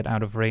would then get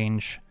out of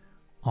range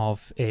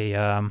of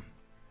a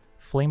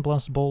Flame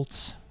Blast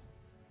Bolts.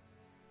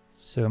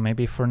 So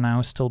maybe for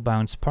now still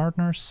bounce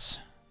Partners.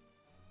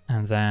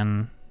 And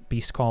then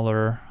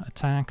Beastcaller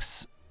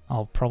attacks.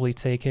 I'll probably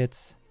take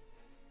it.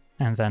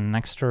 And then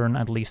next turn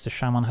at least the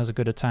Shaman has a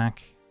good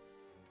attack,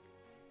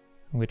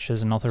 which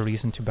is another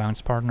reason to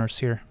bounce Partners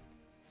here.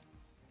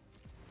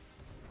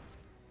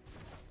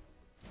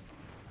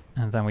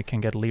 And then we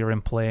can get Leer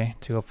in play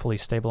to hopefully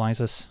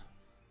stabilize us.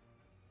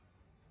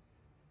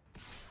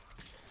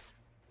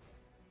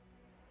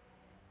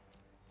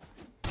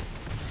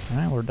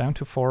 Alright, we're down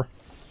to 4.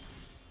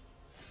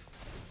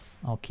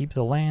 I'll keep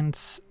the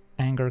lands.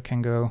 Anger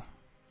can go.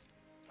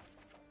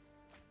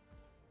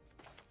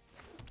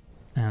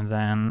 And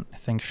then I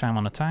think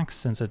Shaman attacks,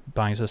 since it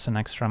buys us an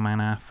extra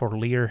mana for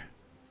Leer.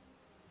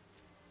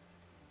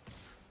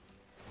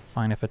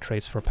 Fine if it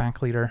trades for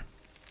Pack Leader,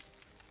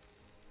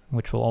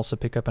 which will also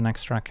pick up an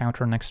extra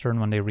counter next turn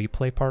when they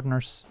replay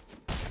Partners.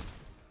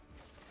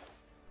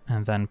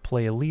 And then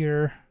play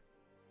Leer.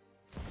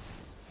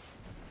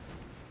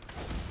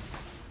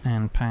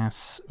 And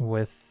pass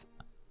with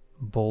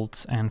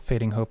Bolt and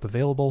Fading Hope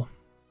available.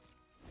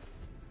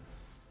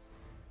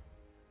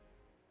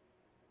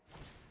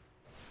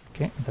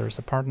 Okay, there's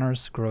the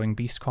Partners, growing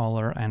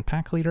Beastcaller and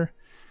Pack Leader.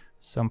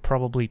 So I'm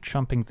probably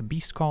chumping the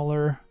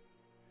Beastcaller.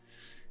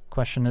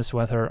 Question is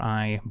whether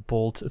I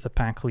bolt the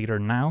Pack Leader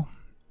now.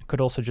 I could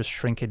also just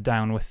shrink it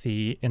down with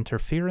the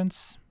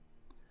Interference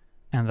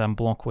and then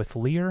block with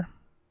Leer.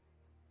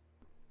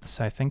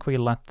 So I think we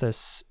let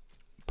this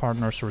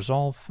Partners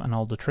resolve and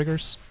all the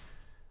triggers,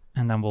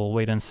 and then we'll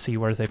wait and see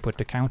where they put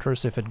the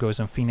counters. If it goes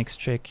on Phoenix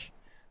Chick,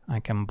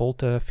 I can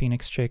bolt a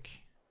Phoenix Chick.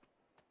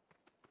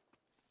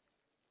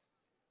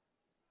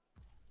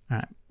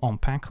 Alright, on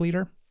Pack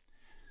Leader.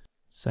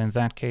 So in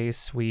that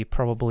case, we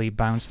probably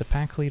bounce the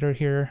Pack Leader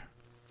here.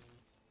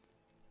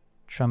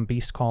 Chump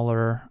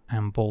Beastcaller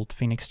and bolt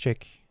Phoenix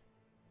Chick.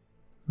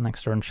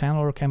 Next turn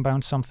Channeler can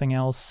bounce something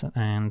else,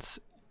 and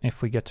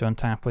if we get to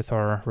untap with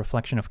our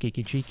Reflection of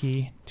Kiki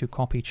Jiki to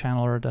copy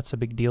Channeler, that's a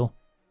big deal.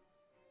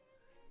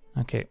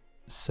 Okay,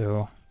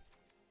 so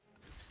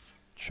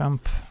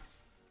chump,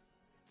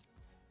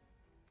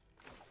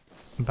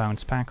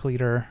 bounce Pack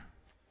Leader.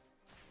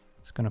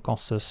 It's gonna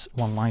cost us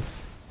 1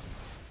 life.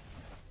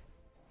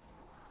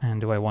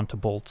 And do I want to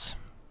bolt?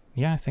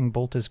 Yeah, I think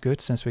Bolt is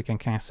good since we can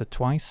cast it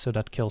twice, so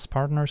that kills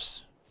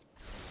partners.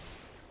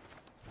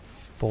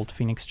 Bolt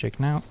Phoenix Chick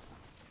now.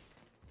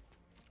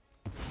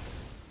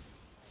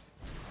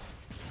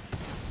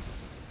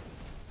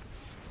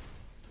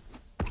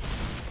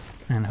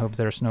 And hope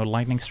there's no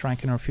lightning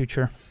strike in our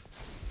future.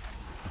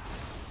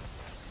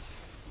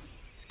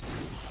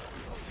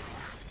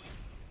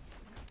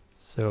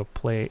 So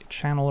play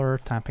Channeler,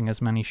 tapping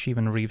as many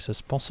Shivan Reeves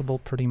as possible,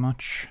 pretty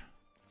much.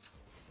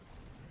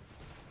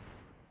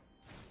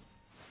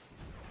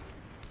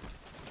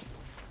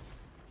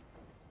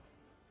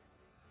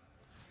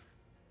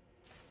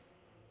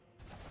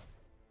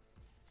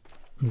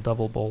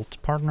 Double Bolt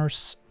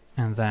partners,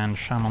 and then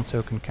Shaman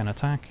token can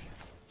attack.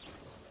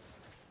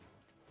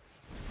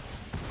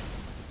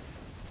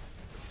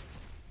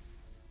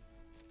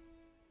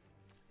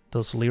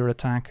 Does Leer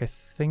attack? I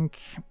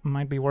think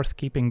might be worth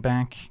keeping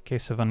back in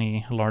case of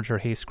any larger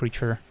haste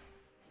creature.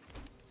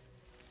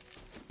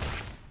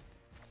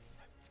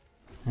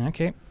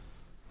 Okay.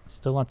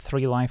 Still at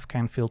 3 life,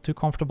 can't feel too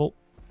comfortable.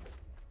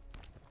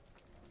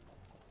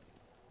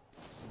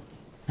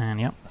 And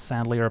yeah,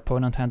 sadly our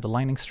opponent had the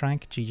lightning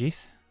strike,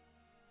 GG's.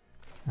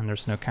 And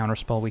there's no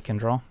counterspell we can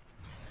draw.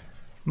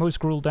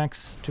 Most Gruul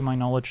decks, to my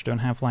knowledge, don't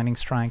have lightning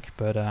strike,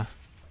 but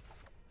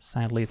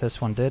sadly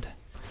this one did.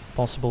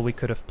 Possible we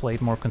could have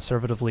played more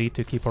conservatively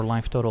to keep our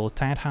life total a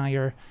tad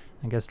higher.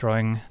 I guess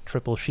drawing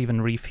triple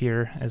Shivan Reef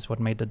here is what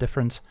made the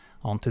difference.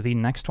 On to the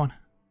next one.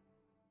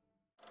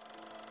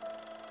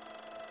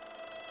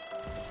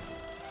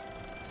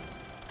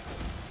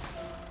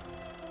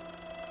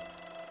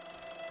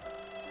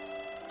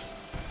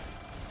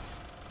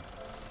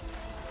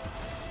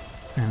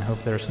 And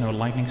hope there's no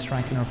lightning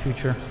strike in our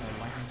future.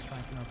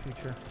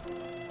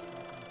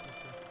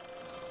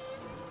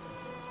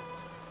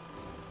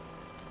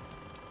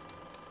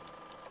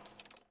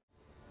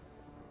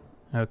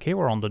 Okay,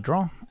 we're on the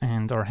draw,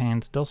 and our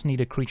hand does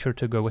need a creature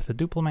to go with the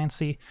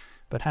Duplimancy,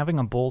 but having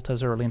a Bolt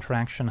as early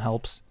interaction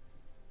helps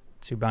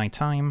to buy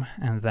time,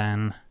 and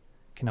then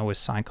can always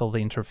cycle the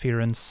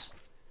interference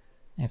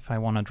if I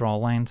want to draw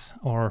land,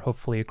 or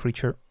hopefully a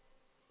creature.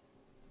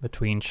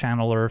 Between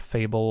Channeler,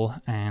 Fable,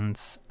 and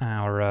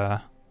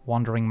our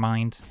Wandering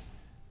Mind,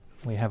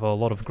 we have a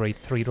lot of great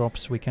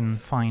 3-drops we can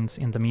find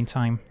in the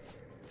meantime.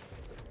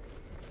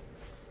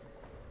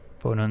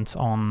 Opponent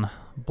on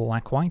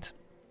black-white.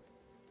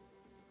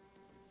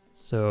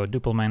 So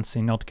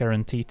Duplimancy not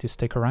guaranteed to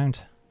stick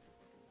around.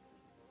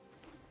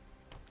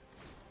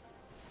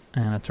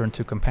 And a turn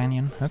 2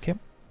 companion, okay.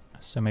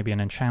 So maybe an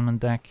enchantment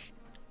deck.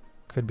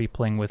 Could be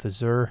playing with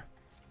Azure,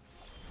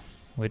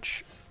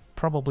 which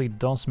probably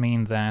does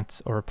mean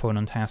that our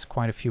opponent has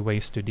quite a few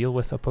ways to deal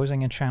with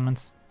opposing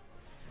enchantments.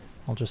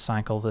 I'll just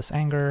cycle this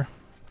Anger,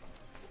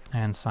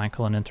 and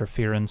cycle an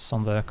interference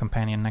on the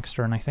companion next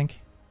turn, I think.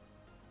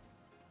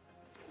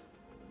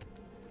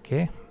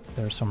 Okay.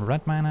 There's some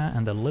red mana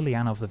and the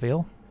Liliana of the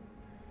Veil.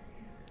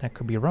 That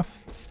could be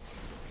rough.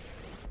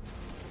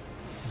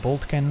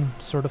 Bolt can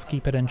sort of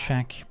keep it in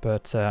check,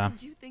 but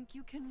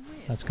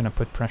that's gonna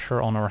put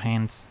pressure on our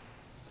hand.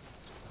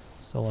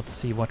 So let's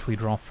see what we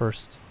draw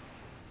first.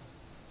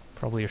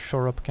 Probably a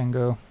Shore Up can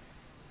go.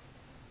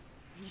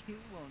 You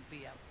won't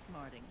be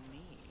outsmarting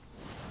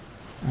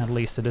me. At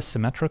least it is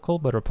symmetrical,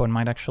 but our opponent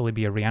might actually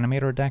be a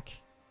Reanimator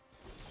deck,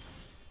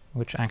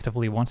 which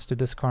actively wants to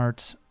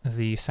discard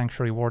the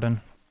Sanctuary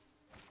Warden.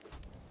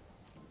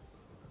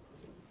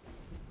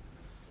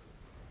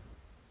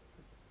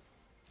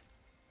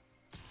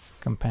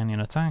 Companion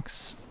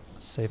attacks,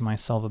 save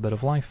myself a bit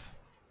of life.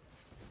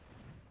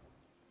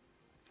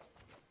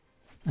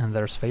 And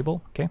there's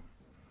Fable, okay.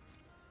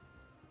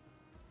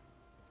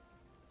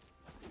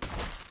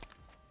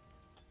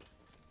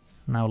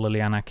 Now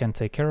Liliana can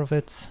take care of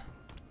it.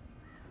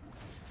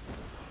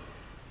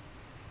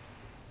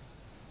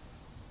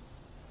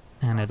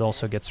 And it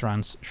also gets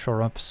around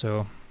Shore Up,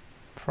 so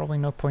probably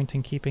no point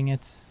in keeping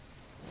it.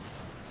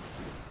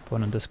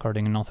 Opponent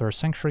discarding another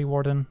Sanctuary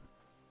Warden.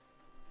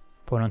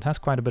 Opponent has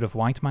quite a bit of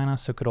white mana,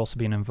 so it could also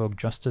be an Invoke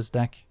Justice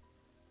deck.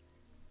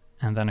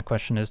 And then the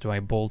question is, do I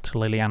Bolt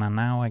Liliana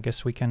now? I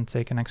guess we can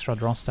take an extra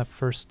draw step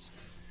first.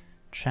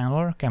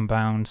 Channeler can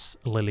bounce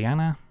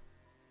Liliana.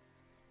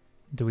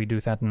 Do we do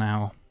that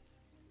now?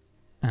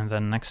 And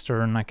then next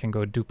turn I can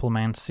go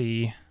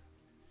Duplimancy.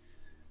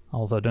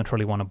 Although I don't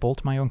really want to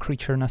Bolt my own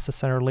creature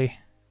necessarily.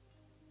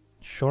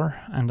 Sure,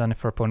 and then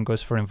if our opponent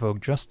goes for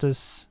Invoke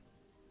Justice,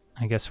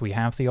 I guess we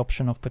have the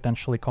option of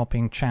potentially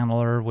copying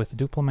Channeler with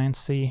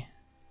Duplimancy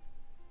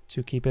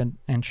to keep it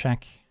in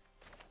check.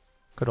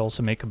 Could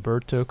also make a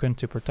bird token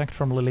to protect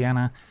from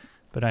Liliana,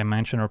 but I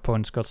imagine our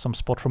opponent's got some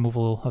spot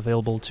removal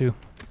available too.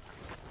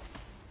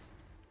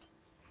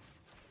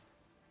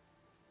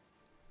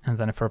 And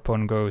then if our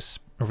opponent goes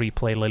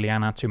replay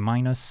Liliana to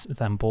minus,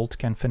 then Bolt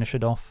can finish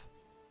it off.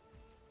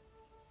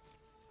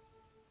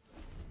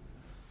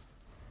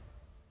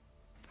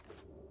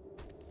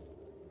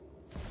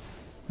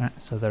 Alright,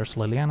 so there's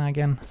Liliana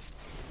again.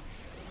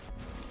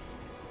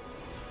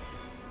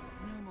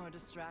 No more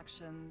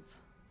distractions.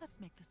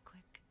 Let's make this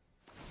quick.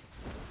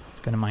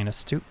 It's gonna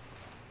 -2.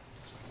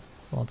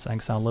 So let's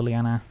exile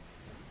Liliana.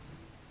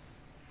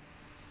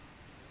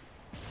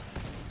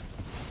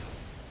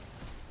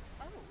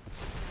 Oh,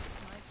 it's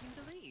my turn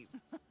to leave.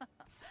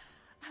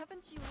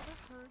 Haven't you ever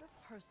heard of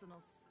personal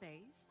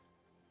space?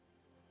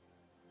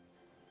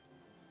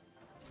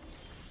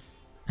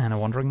 And a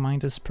Wandering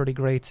Mind is pretty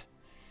great.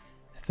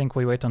 I think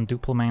we wait on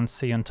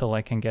Duplimancy until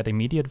I can get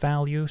immediate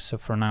value, so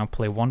for now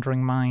play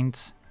Wandering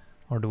Mind.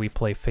 Or do we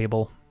play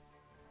Fable?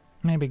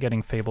 Maybe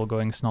getting Fable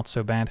going is not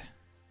so bad.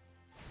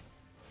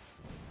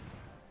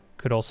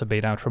 Could also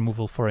bait out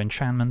removal for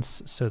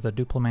enchantments, so the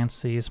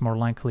Duplimancy is more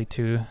likely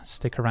to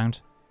stick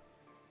around.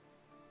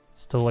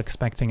 Still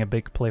expecting a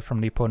big play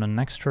from the opponent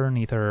next turn,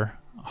 either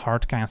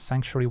hardcast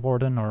Sanctuary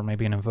Warden or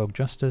maybe an Invoke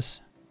Justice.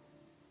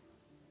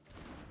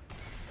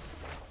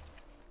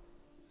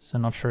 So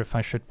not sure if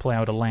I should play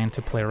out a land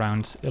to play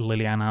around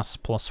Liliana's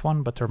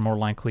 +1, but they're more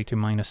likely to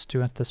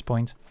 -2 at this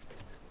point.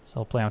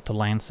 So I'll play out the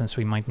land since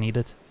we might need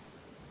it.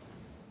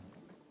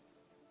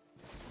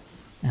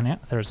 And yeah,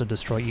 there's a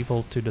Destroy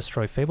Evil to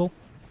destroy Fable.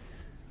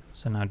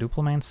 So now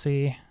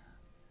Duplimancy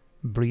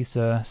breathes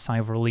a sigh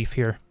of relief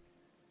here.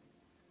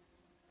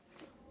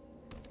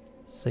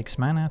 6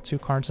 mana, 2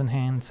 cards in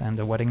hand, and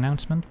a Wedding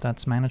Announcement,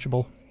 that's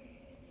manageable.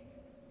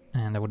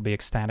 And I would be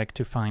ecstatic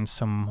to find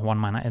some 1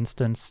 mana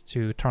instants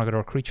to target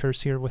our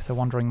creatures here with a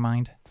Wandering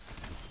Mind.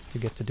 To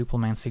get the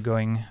Duplimancy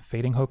going.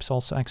 Fading Hope's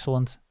also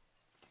excellent.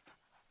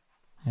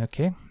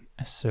 Okay,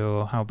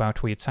 so how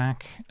about we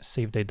attack,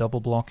 save they double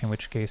block, in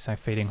which case I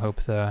Fading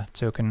Hope the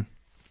token.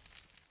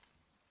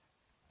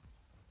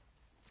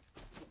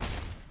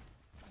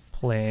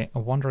 Play a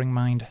Wandering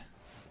Mind.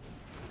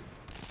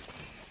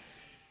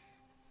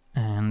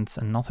 And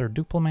another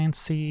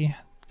Duplimancy.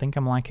 Think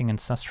I'm liking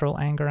Ancestral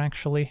Anger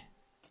actually.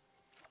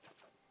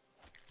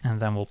 And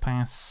then we'll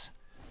pass,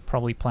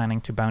 probably planning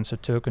to bounce a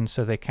token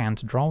so they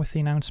can't draw with the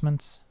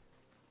announcements.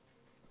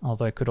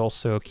 Although I could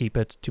also keep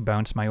it to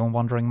bounce my own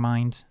Wandering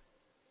Mind,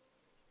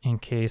 in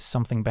case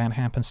something bad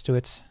happens to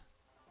it,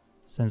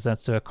 since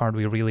that's a card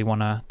we really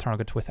want to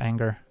target with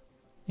Anger.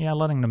 Yeah,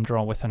 letting them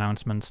draw with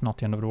announcements, not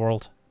the end of the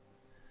world.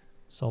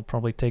 So I'll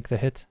probably take the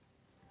hit.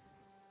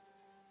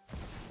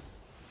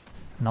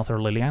 Another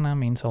Liliana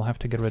means I'll have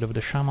to get rid of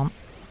the Shaman.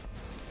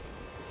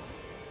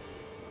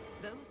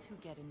 Those who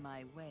get in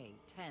my way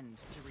tend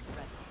to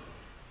regret it.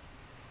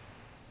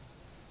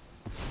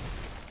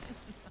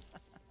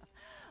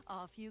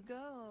 Off you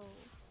go.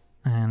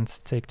 And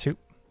take 2.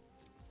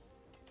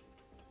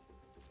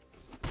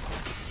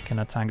 Can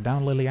attack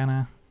down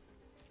Liliana.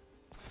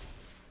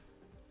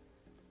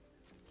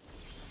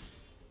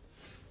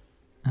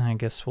 I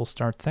guess we'll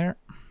start there.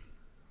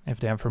 If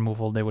they have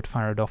removal, they would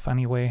fire it off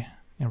anyway,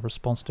 in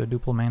response to a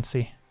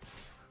Duplimancy.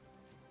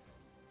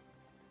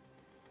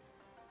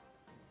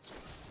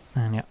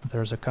 And yeah,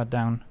 there's a cut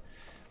down.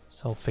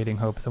 So Fading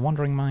Hope the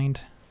Wandering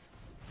Mind.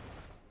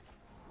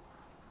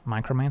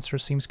 Micromancer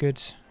seems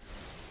good.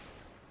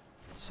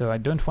 So I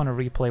don't want to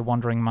replay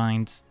Wandering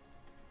Mind,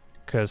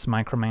 because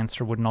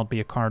Micromancer would not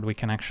be a card we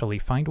can actually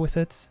fight with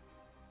it.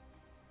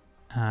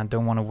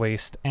 Don't want to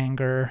waste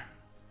Anger.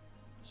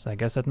 So I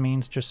guess that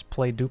means just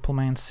play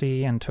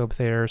Duplimancy and hope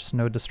there's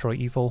no Destroy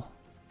Evil.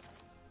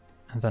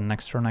 And then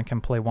next turn I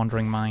can play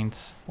Wandering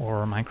Mind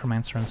or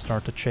Micromancer and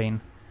start a chain.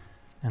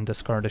 And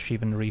discard a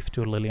Sheevan Reef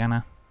to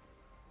Liliana.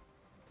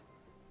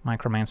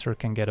 Micromancer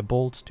can get a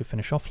Bolt to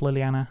finish off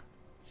Liliana.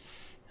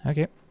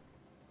 Okay.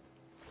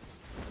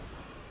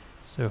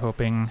 So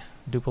hoping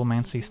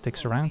Duplimancy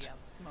sticks around.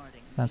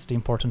 That's the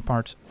important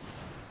part.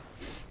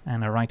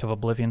 And a Rite of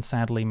Oblivion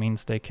sadly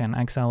means they can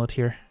exile it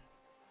here.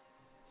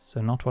 So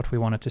not what we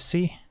wanted to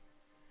see.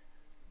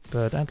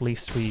 But at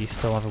least we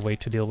still have a way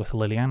to deal with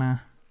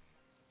Liliana.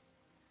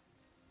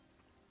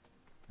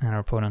 And our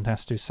opponent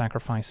has to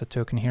sacrifice a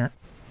token here.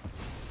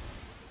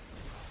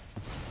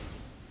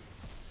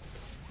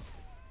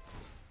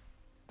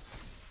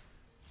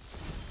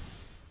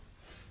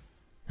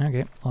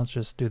 Okay, let's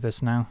just do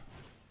this now.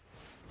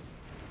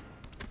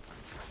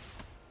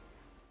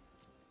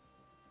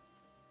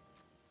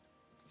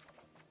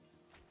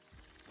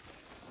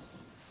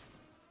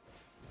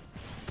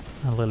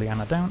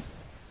 Liliana down,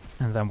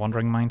 and then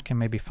Wandering Mind can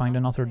maybe find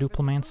another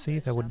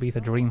Duplimancy, that would be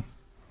the dream.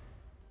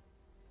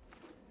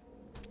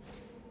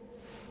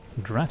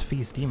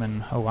 Dreadfeast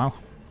Demon, oh wow.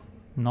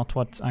 Not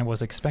what I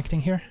was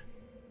expecting here.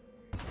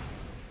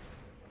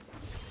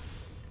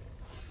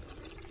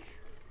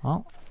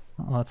 Well,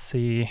 let's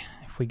see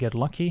if we get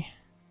lucky.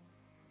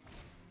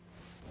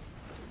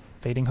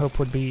 Fading Hope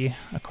would be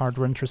a card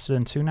we're interested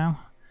in too now.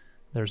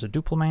 There's a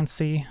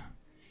Duplimancy.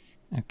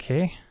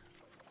 Okay.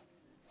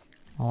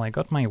 Well, I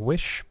got my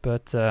wish,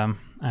 but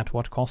at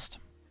what cost?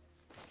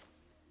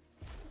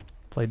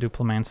 Play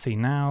Duplimancy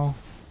now.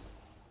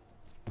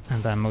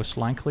 And then most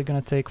likely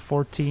gonna take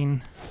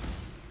 14.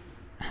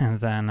 And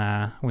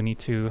then we need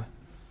to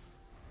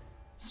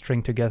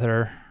string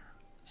together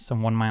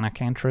some 1 mana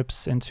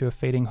cantrips into a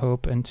Fading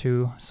Hope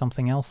into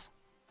something else.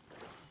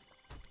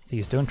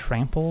 These don't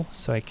trample,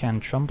 so I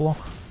can chum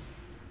block.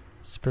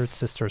 Spirit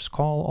Sister's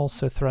Call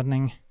also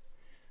threatening.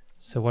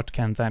 So what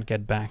can that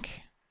get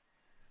back?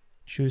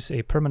 Choose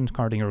a permanent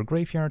card in your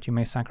graveyard. You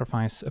may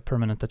sacrifice a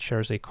permanent that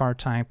shares a card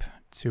type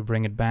to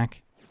bring it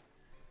back.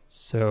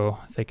 So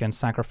they can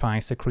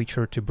sacrifice a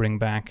creature to bring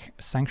back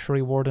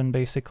Sanctuary Warden,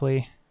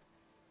 basically.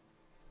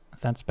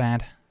 That's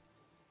bad.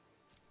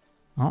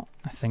 Well,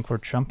 I think we're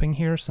jumping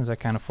here, since I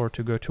can't afford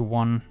to go to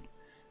 1.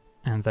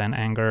 And then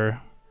Anger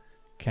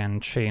can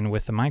chain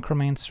with the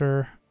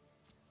Micromancer.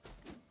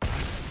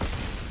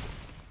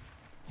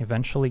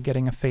 Eventually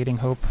getting a Fading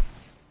Hope.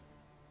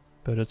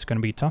 But it's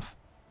gonna be tough.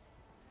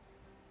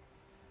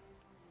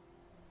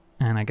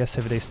 And I guess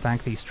if they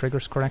stack these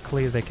triggers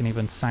correctly, they can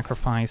even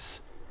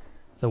sacrifice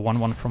the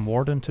 1/1 from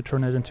Warden to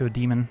turn it into a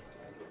demon.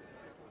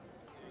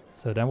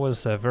 So that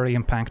was a very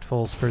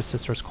impactful Spirit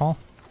Sister's call.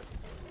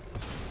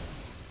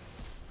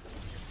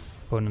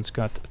 Opponent's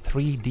got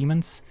 3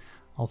 demons,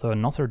 although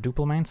another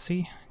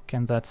Duplimancy.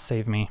 Can that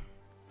save me?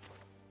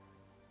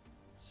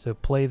 So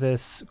play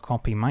this,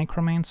 copy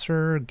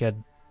Micromancer, get...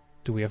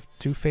 Do we have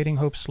 2 Fading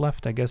Hopes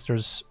left? I guess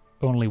there's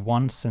only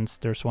 1, since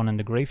there's 1 in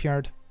the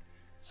graveyard.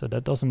 So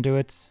that doesn't do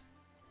it.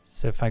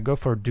 So if I go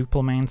for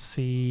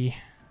Duplimancy,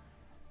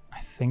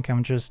 I think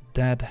I'm just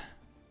dead.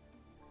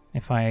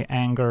 If I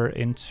Anger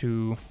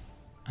into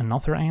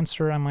another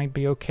answer, I might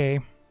be okay.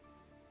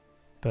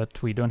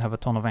 But we don't have a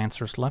ton of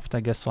answers left.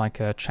 I guess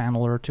like a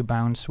Channeler to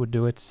bounce would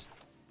do it.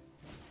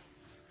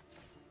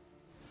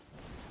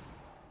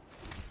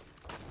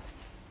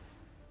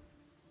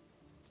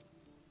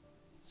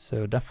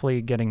 So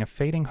definitely getting a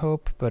Fading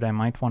Hope, but I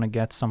might want to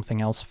get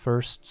something else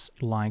first,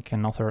 like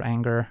another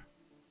Anger.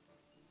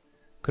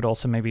 Could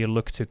also maybe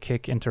look to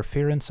kick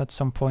Interference at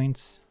some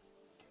point.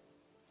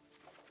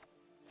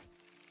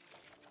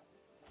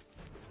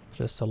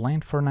 Just a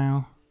land for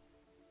now.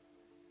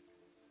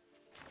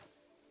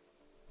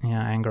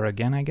 Yeah, Anger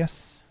again, I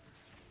guess.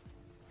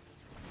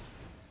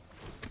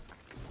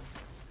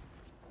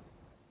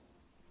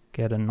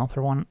 Get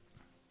another one.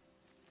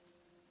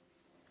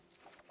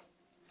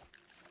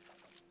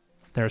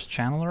 There's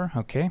Channeler,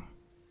 okay.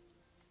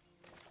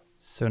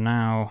 So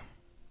now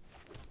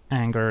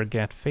Anger,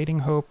 get Fading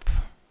Hope.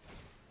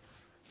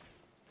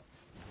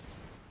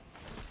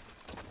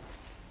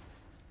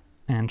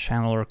 And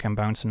Channeler can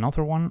bounce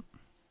another one.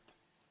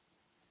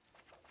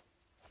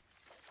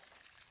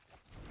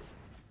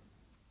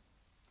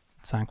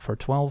 Attack for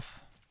 12.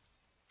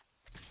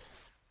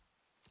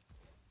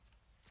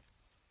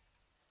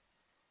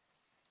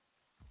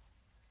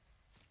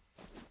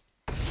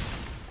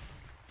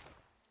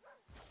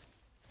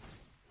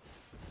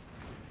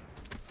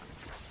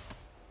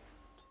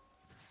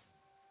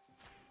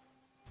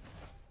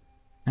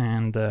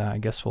 And I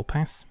guess we'll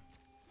pass.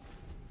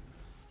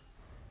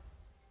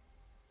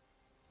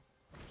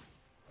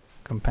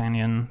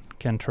 Companion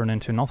can turn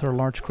into another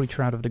large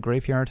creature out of the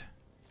graveyard.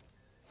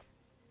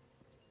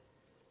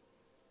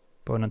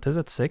 Opponent is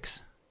at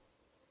 6.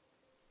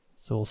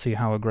 So we'll see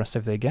how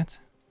aggressive they get.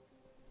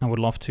 I would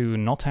love to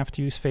not have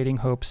to use Fading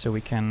Hope, so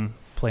we can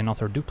play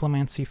another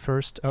Duplimancy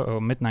first.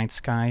 Uh-oh, Midnight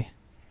Sky.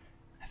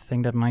 I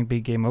think that might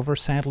be game over,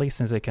 sadly,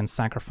 since they can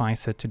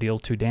sacrifice it to deal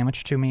 2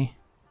 damage to me.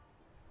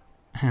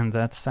 And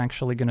that's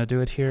actually gonna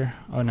do it here.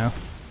 Oh no.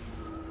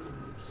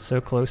 So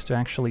close to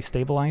actually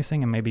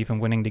stabilizing and maybe even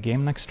winning the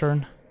game next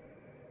turn.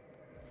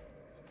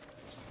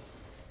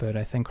 But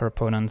I think our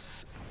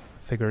opponents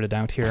figured it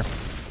out here.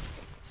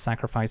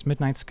 Sacrifice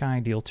Midnight Sky,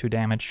 deal 2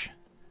 damage,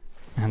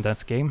 and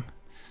that's game.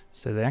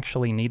 So they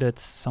actually needed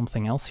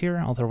something else here,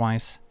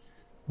 otherwise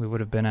we would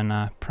have been in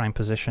a prime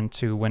position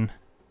to win.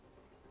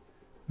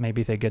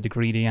 Maybe they get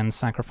greedy and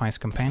sacrifice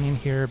Companion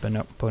here, but no,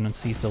 opponent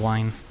sees the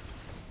line.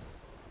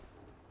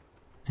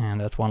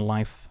 And at 1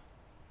 life,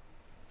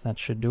 that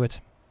should do it.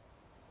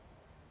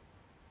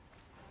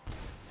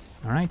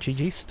 Alright,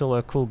 GG, still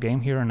a cool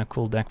game here and a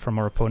cool deck from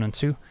our opponent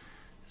too.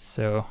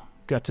 So,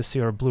 got to see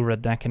our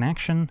blue-red deck in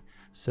action.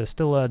 So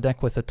still a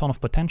deck with a ton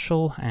of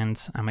potential, and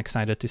I'm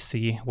excited to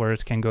see where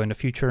it can go in the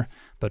future.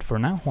 But for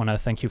now, want to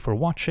thank you for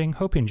watching,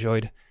 hope you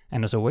enjoyed,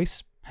 and as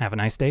always, have a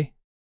nice day.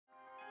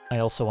 I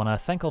also want to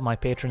thank all my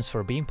patrons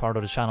for being part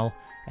of the channel,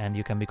 and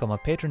you can become a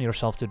patron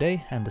yourself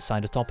today and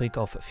decide the topic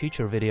of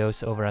future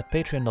videos over at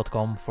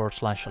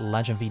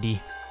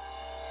patreon.com/LegenVD.